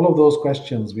 So all of those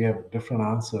questions, we have different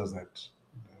answers that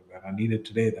are needed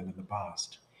today than in the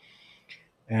past.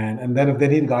 And then if they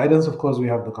need guidance, of course, we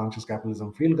have the Conscious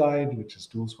Capitalism Field Guide, which is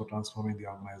tools for transforming the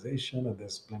organization. And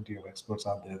there's plenty of experts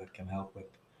out there that can help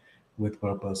with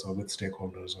purpose or with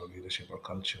stakeholders or leadership or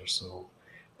culture. So,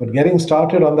 but getting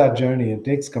started on that journey, it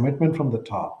takes commitment from the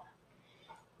top.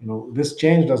 This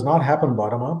change does not happen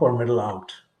bottom up or middle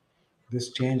out.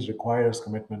 This change requires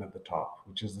commitment at the top,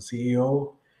 which is the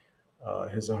CEO,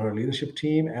 his or her leadership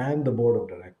team, and the board of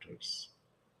directors,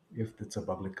 if it's a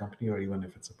public company or even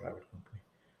if it's a private company.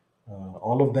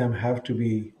 All of them have to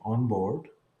be on board,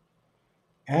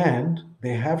 and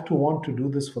they have to want to do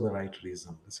this for the right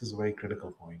reason. This is a very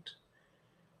critical point.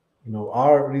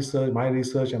 Our research, my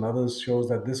research, and others shows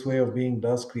that this way of being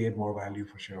does create more value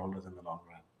for shareholders in the long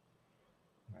run.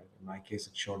 Right? In my case,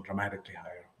 it showed dramatically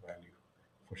higher value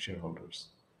for shareholders.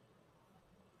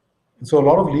 And so a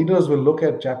lot of leaders will look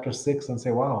at chapter 6 and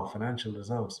say, wow, financial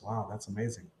results. Wow, that's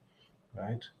amazing.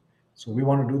 Right? So we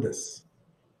want to do this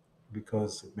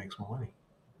because it makes more money.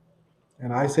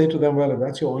 And I say to them, well, if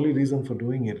that's your only reason for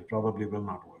doing it, it probably will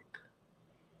not work.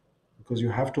 Because you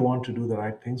have to want to do the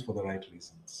right things for the right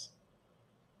reasons.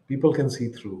 People can see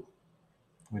through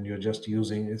when you're just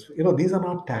using it. These are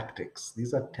not tactics,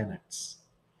 these are tenets.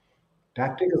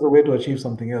 Tactic is a way to achieve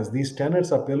something else. These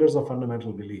tenets are pillars of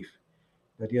fundamental belief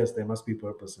that yes, there must be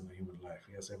purpose in a human life.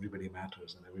 Yes, everybody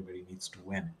matters and everybody needs to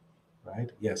win,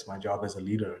 right? Yes, my job as a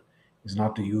leader is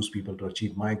not to use people to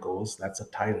achieve my goals. That's a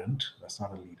tyrant. That's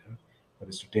not a leader, but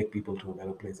it's to take people to a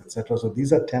better place, etc. So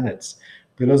these are tenets,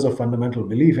 pillars of fundamental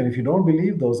belief. And if you don't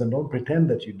believe those, then don't pretend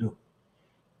that you do,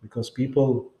 because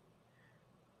people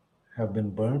have been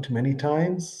burnt many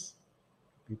times.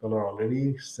 People are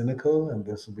already cynical, and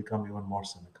this will become even more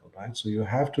cynical, right? So you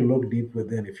have to look deep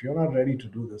within. If you're not ready to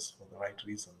do this for the right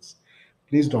reasons,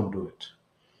 please don't do it.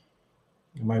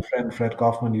 My friend Fred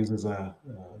Kaufman uses a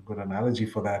good analogy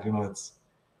for that. It's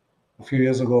a few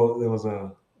years ago, there was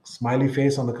a smiley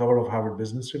face on the cover of Harvard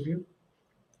Business Review,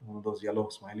 one of those yellow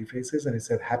smiley faces, and it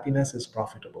said, "Happiness is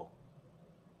profitable."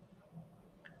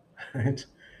 Right?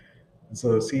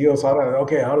 So CEOs are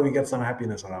okay. How do we get some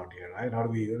happiness around here, right? How do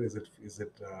we? Is it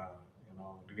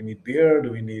do we need beer?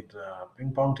 Do we need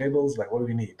ping pong tables? Like, what do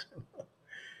we need?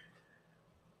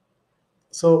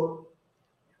 So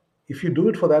if you do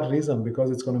it for that reason,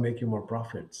 because it's going to make you more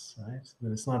profits, right?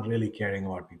 Then it's not really caring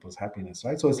about people's happiness,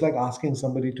 right? So it's like asking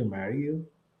somebody to marry you,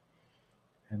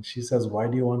 and she says, "Why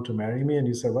do you want to marry me?" And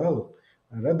you say, "Well,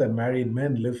 I read that married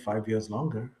men live 5 years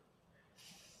longer,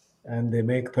 and they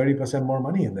make 30% more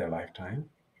money in their lifetime."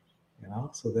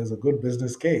 So there's a good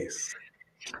business case.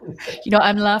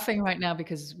 I'm laughing right now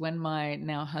because when my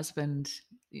now husband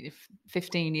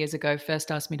 15 years ago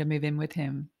first asked me to move in with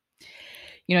him,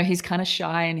 he's kind of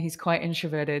shy and he's quite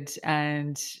introverted,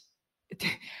 and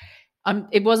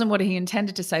it wasn't what he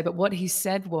intended to say, but what he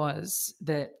said was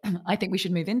that I think we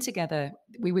should move in together.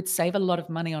 We would save a lot of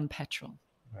money on petrol.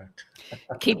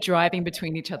 Right. Keep driving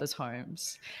between each other's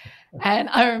homes. And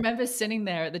I remember sitting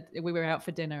there, we were out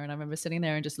for dinner, and I remember sitting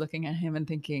there and just looking at him and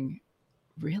thinking,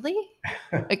 really?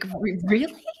 Like,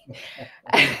 really?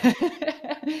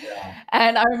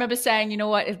 And I remember saying, you know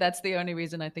what, if that's the only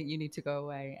reason, I think you need to go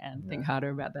away and think harder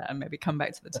about that and maybe come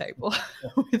back to the table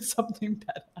with something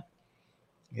better.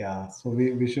 Yeah, so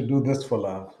we should do this for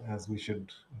love, as we should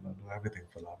do everything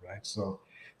for love, right? So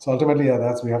ultimately,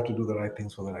 that's, we have to do the right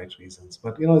things for the right reasons.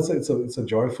 But it's a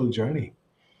joyful journey.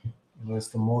 It's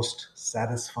the most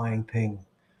satisfying thing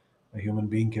a human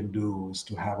being can do, is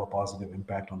to have a positive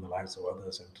impact on the lives of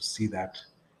others, and to see that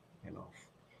you know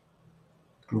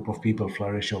group of people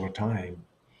flourish over time,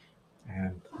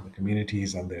 and the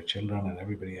communities and their children and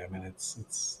everybody. I mean,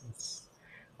 it's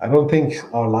I don't think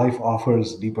our life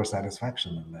offers deeper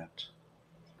satisfaction than that.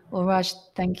 Well, Raj,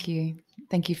 thank you.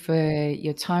 Thank you for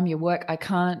your time, your work. I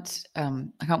can't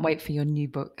wait for your new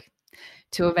book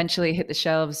to eventually hit the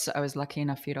shelves. I was lucky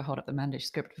enough for you to hold up the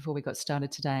manuscript before we got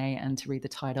started today and to read the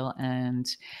title. And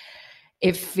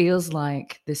it feels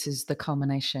like this is the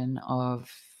culmination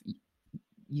of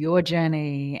your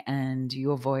journey and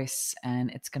your voice.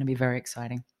 And it's going to be very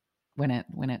exciting when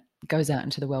it goes out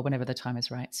into the world, whenever the time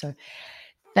is right. So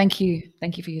thank you.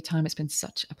 Thank you for your time. It's been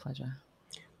such a pleasure.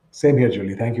 Same here,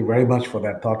 Julie. Thank you very much for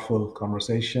that thoughtful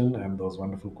conversation and those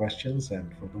wonderful questions, and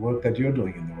for the work that you're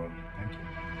doing in the world. Thank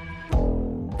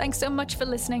you. Thanks so much for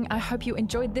listening. I hope you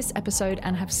enjoyed this episode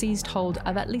and have seized hold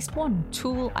of at least one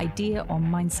tool, idea, or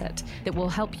mindset that will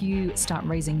help you start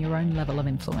raising your own level of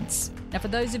influence. Now, for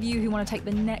those of you who want to take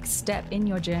the next step in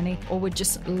your journey, or would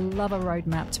just love a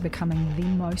roadmap to becoming the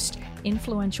most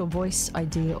influential voice,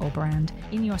 idea, or brand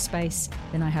in your space,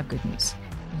 then I have good news.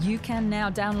 You can now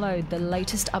download the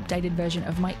latest updated version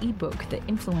of my ebook, The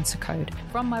Influencer Code,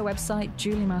 from my website,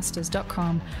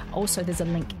 juliemasters.com. Also, there's a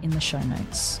link in the show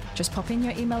notes. Just pop in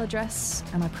your email address,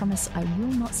 and I promise I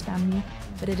will not spam you,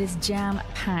 but it is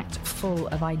jam-packed full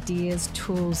of ideas,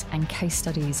 tools, and case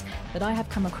studies that I have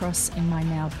come across in my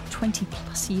now 20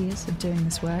 plus years of doing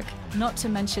this work. Not to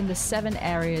mention the 7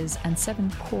 areas and 7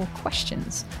 core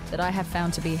questions that I have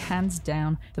found to be hands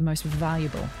down the most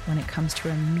valuable when it comes to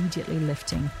immediately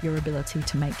lifting your ability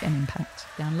to make an impact.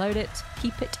 Download it,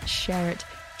 keep it, share it,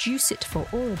 juice it for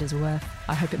all it is worth.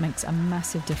 I hope it makes a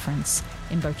massive difference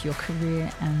in both your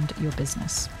career and your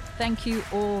business. Thank you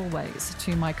always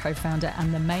to my co-founder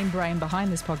and the main brain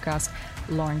behind this podcast,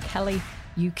 Lauren Kelly.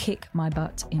 You kick my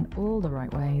butt in all the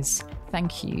right ways.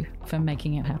 Thank you for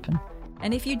making it happen.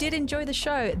 And if you did enjoy the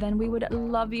show, then we would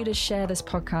love you to share this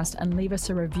podcast and leave us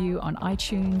a review on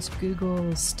iTunes,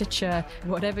 Google, Stitcher,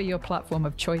 whatever your platform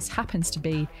of choice happens to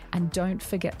be. And don't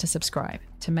forget to subscribe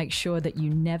to make sure that you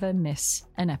never miss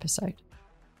an episode.